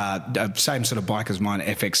old, same sort of bike as mine,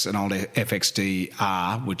 an old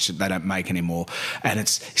FXD-R, which they don't make anymore. And he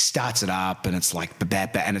starts it up and it's like,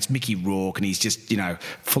 and it's Mickey Rourke and he's just, you know,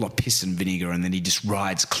 full of piss and vinegar, and then he just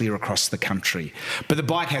rides clear across the country. But the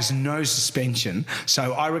bike has no suspension,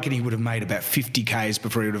 so I reckon he would have made about 50 Ks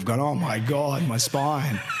before he would have gone, oh my God, my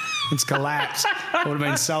spine, it's collapsed. It would have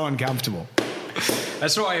been so uncomfortable.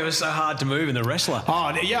 That's why it was so hard to move in The Wrestler.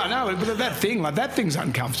 Oh, yeah, I know, but that thing's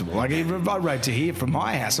uncomfortable. Like, I rode to here from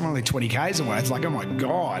my house. I'm only 20 Ks away. It's like, oh, my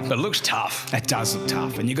God. But it looks tough. It does look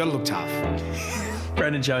tough, and you've got to look tough.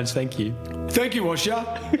 Brendan Jones, thank you. Thank you, Washer.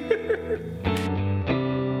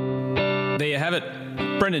 There you have it.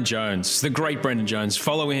 Brendan Jones, the great Brendan Jones.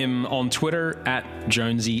 Follow him on Twitter at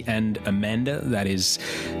Jonesy and Amanda. That is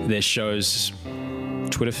their show's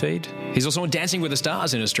Twitter feed. He's also on Dancing with the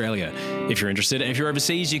Stars in Australia, if you're interested. And if you're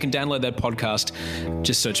overseas, you can download that podcast.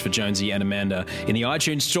 Just search for Jonesy and Amanda in the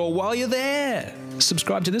iTunes store while you're there.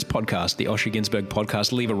 Subscribe to this podcast, the Osher Günsberg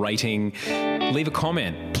podcast. Leave a rating. Leave a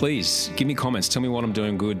comment. Please, give me comments. Tell me what I'm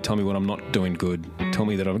doing good. Tell me what I'm not doing good. Tell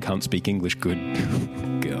me that I can't speak English good.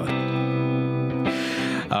 God.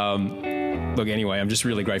 Look, anyway, I'm just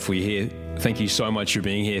really grateful you're here. Thank you so much for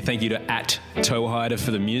being here. Thank you to @Toehider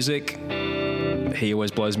for the music. He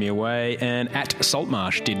always blows me away. And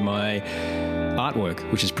 @Saltmarsh did my artwork,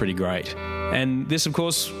 which is pretty great. And this, of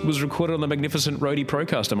course, was recorded on the magnificent Rode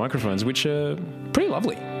Procaster microphones, which are pretty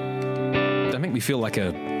lovely. They make me feel like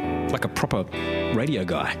a proper radio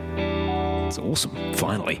guy. It's awesome,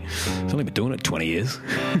 finally. I've only been doing it 20 years.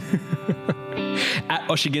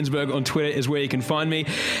 @Osher Günsberg on Twitter is where you can find me.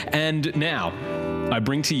 And now I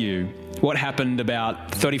bring to you what happened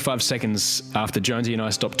about 35 seconds after Jonesy and I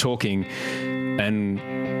stopped talking,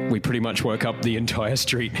 and we pretty much woke up the entire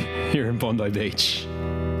street here in Bondi Beach.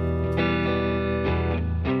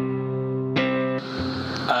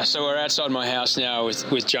 So we're outside my house now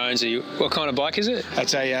with Jonesy. What kind of bike is it?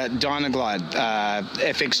 It's a Dynaglide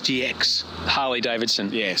FXGX. Harley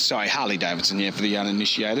Davidson. Yeah, sorry, Harley Davidson, yeah, for the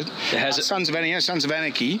uninitiated. Sons of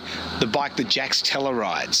Anarchy, the bike that Jax Teller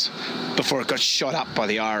rides before it got shot up by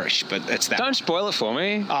the Irish, but it's that. Don't spoil it for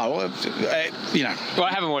me. Oh, well, you know. Well,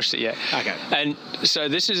 I haven't watched it yet. Okay. And so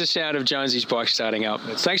this is the sound of Jonesy's bike starting up.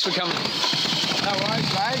 Thanks for coming. No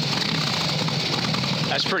worries, mate.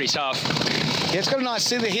 That's pretty tough. Yeah, it's got a nice,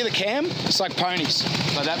 hear the cam? It's like ponies.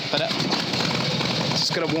 Like that.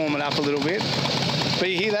 Just got to warm it up a little bit. But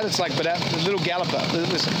you hear that? It's like, a little galloper.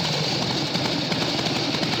 Listen.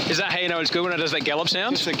 Is that how you know it's good, when it does that gallop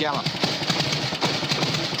sound? It's a gallop.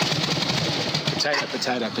 Potato.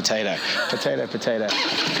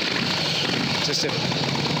 Just a...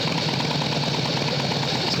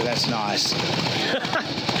 So that's nice.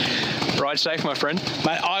 Ride safe, my friend.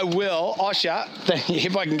 Mate, I will. Osher,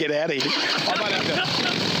 if I can get out of here. I might have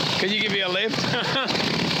to... Can you give me a lift?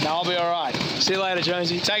 No, I'll be all right. See you later,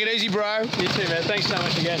 Jonesy. Take it easy, bro. You too, man. Thanks so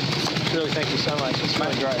much again. Really, thank you so much. It's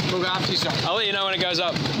been great. Look after yourself. I'll let you know when it goes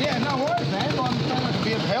up. Yeah, no worries, man. I'm trying to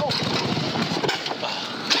be of help.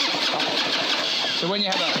 So when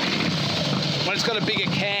it's got a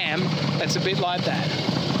bigger cam, it's a bit like that.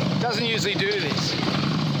 It doesn't usually do this.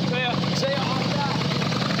 See ya.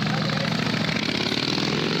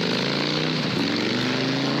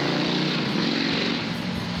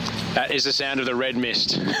 That is the sound of the red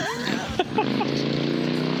mist.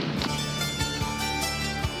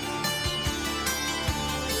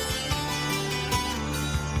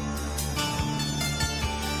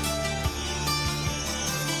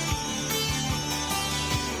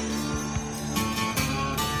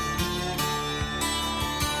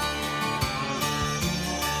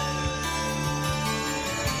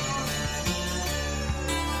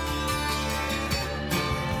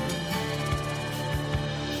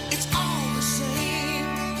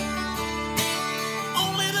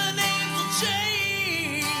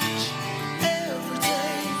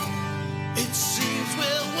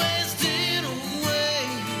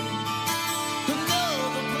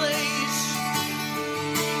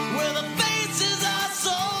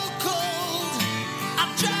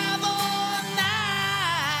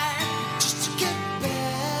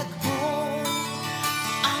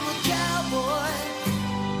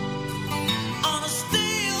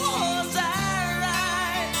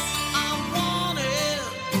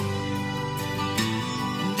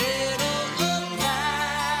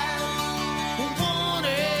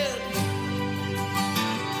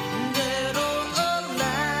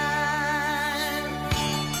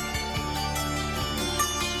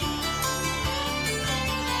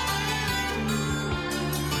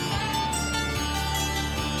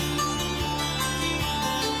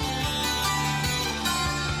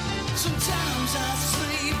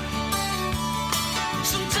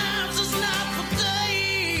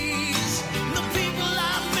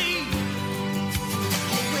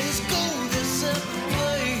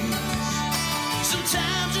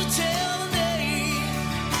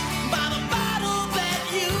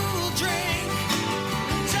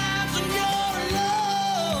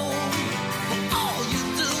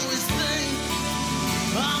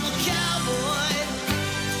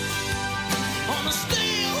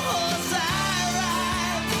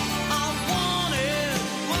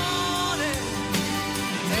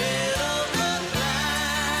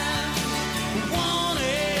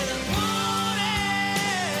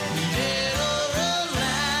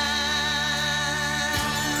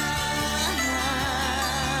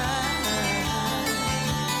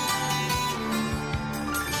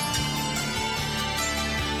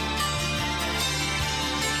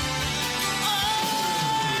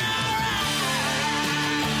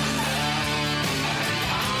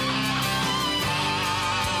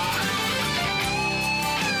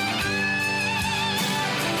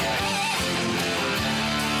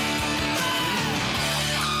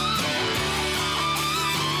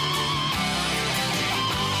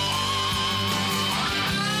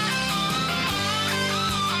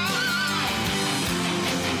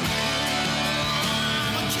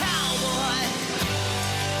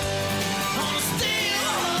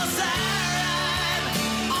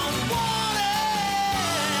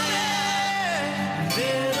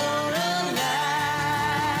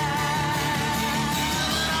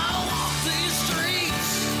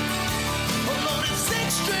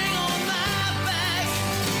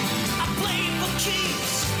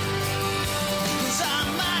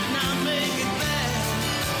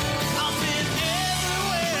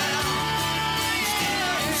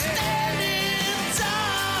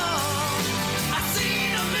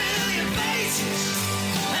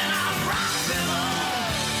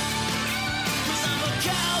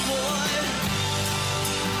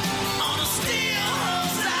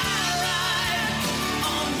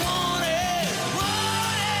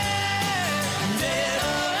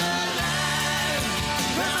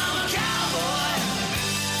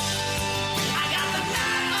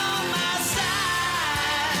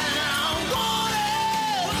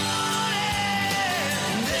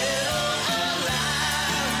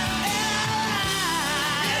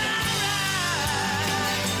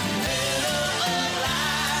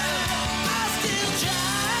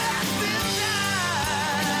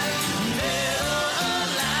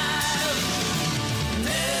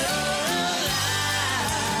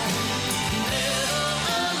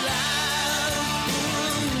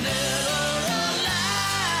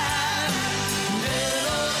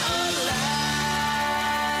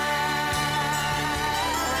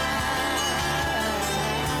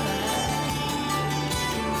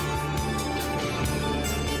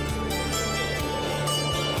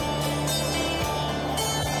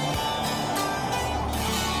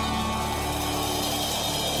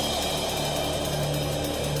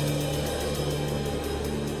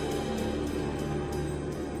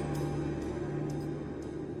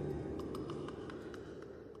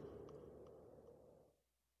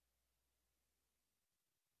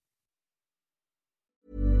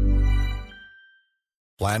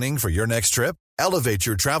 Planning for your next trip? Elevate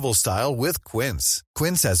your travel style with Quince.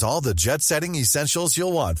 Quince has all the jet-setting essentials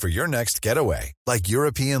you'll want for your next getaway, like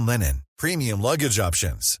European linen, premium luggage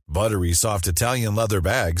options, buttery soft Italian leather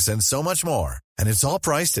bags, and so much more. And it's all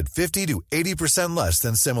priced at 50 to 80% less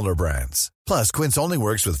than similar brands. Plus, Quince only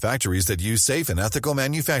works with factories that use safe and ethical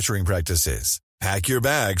manufacturing practices. Pack your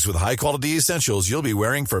bags with high-quality essentials you'll be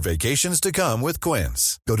wearing for vacations to come with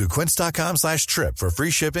Quince. Go to quince.com/trip for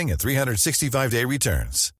free shipping and 365-day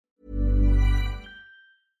returns.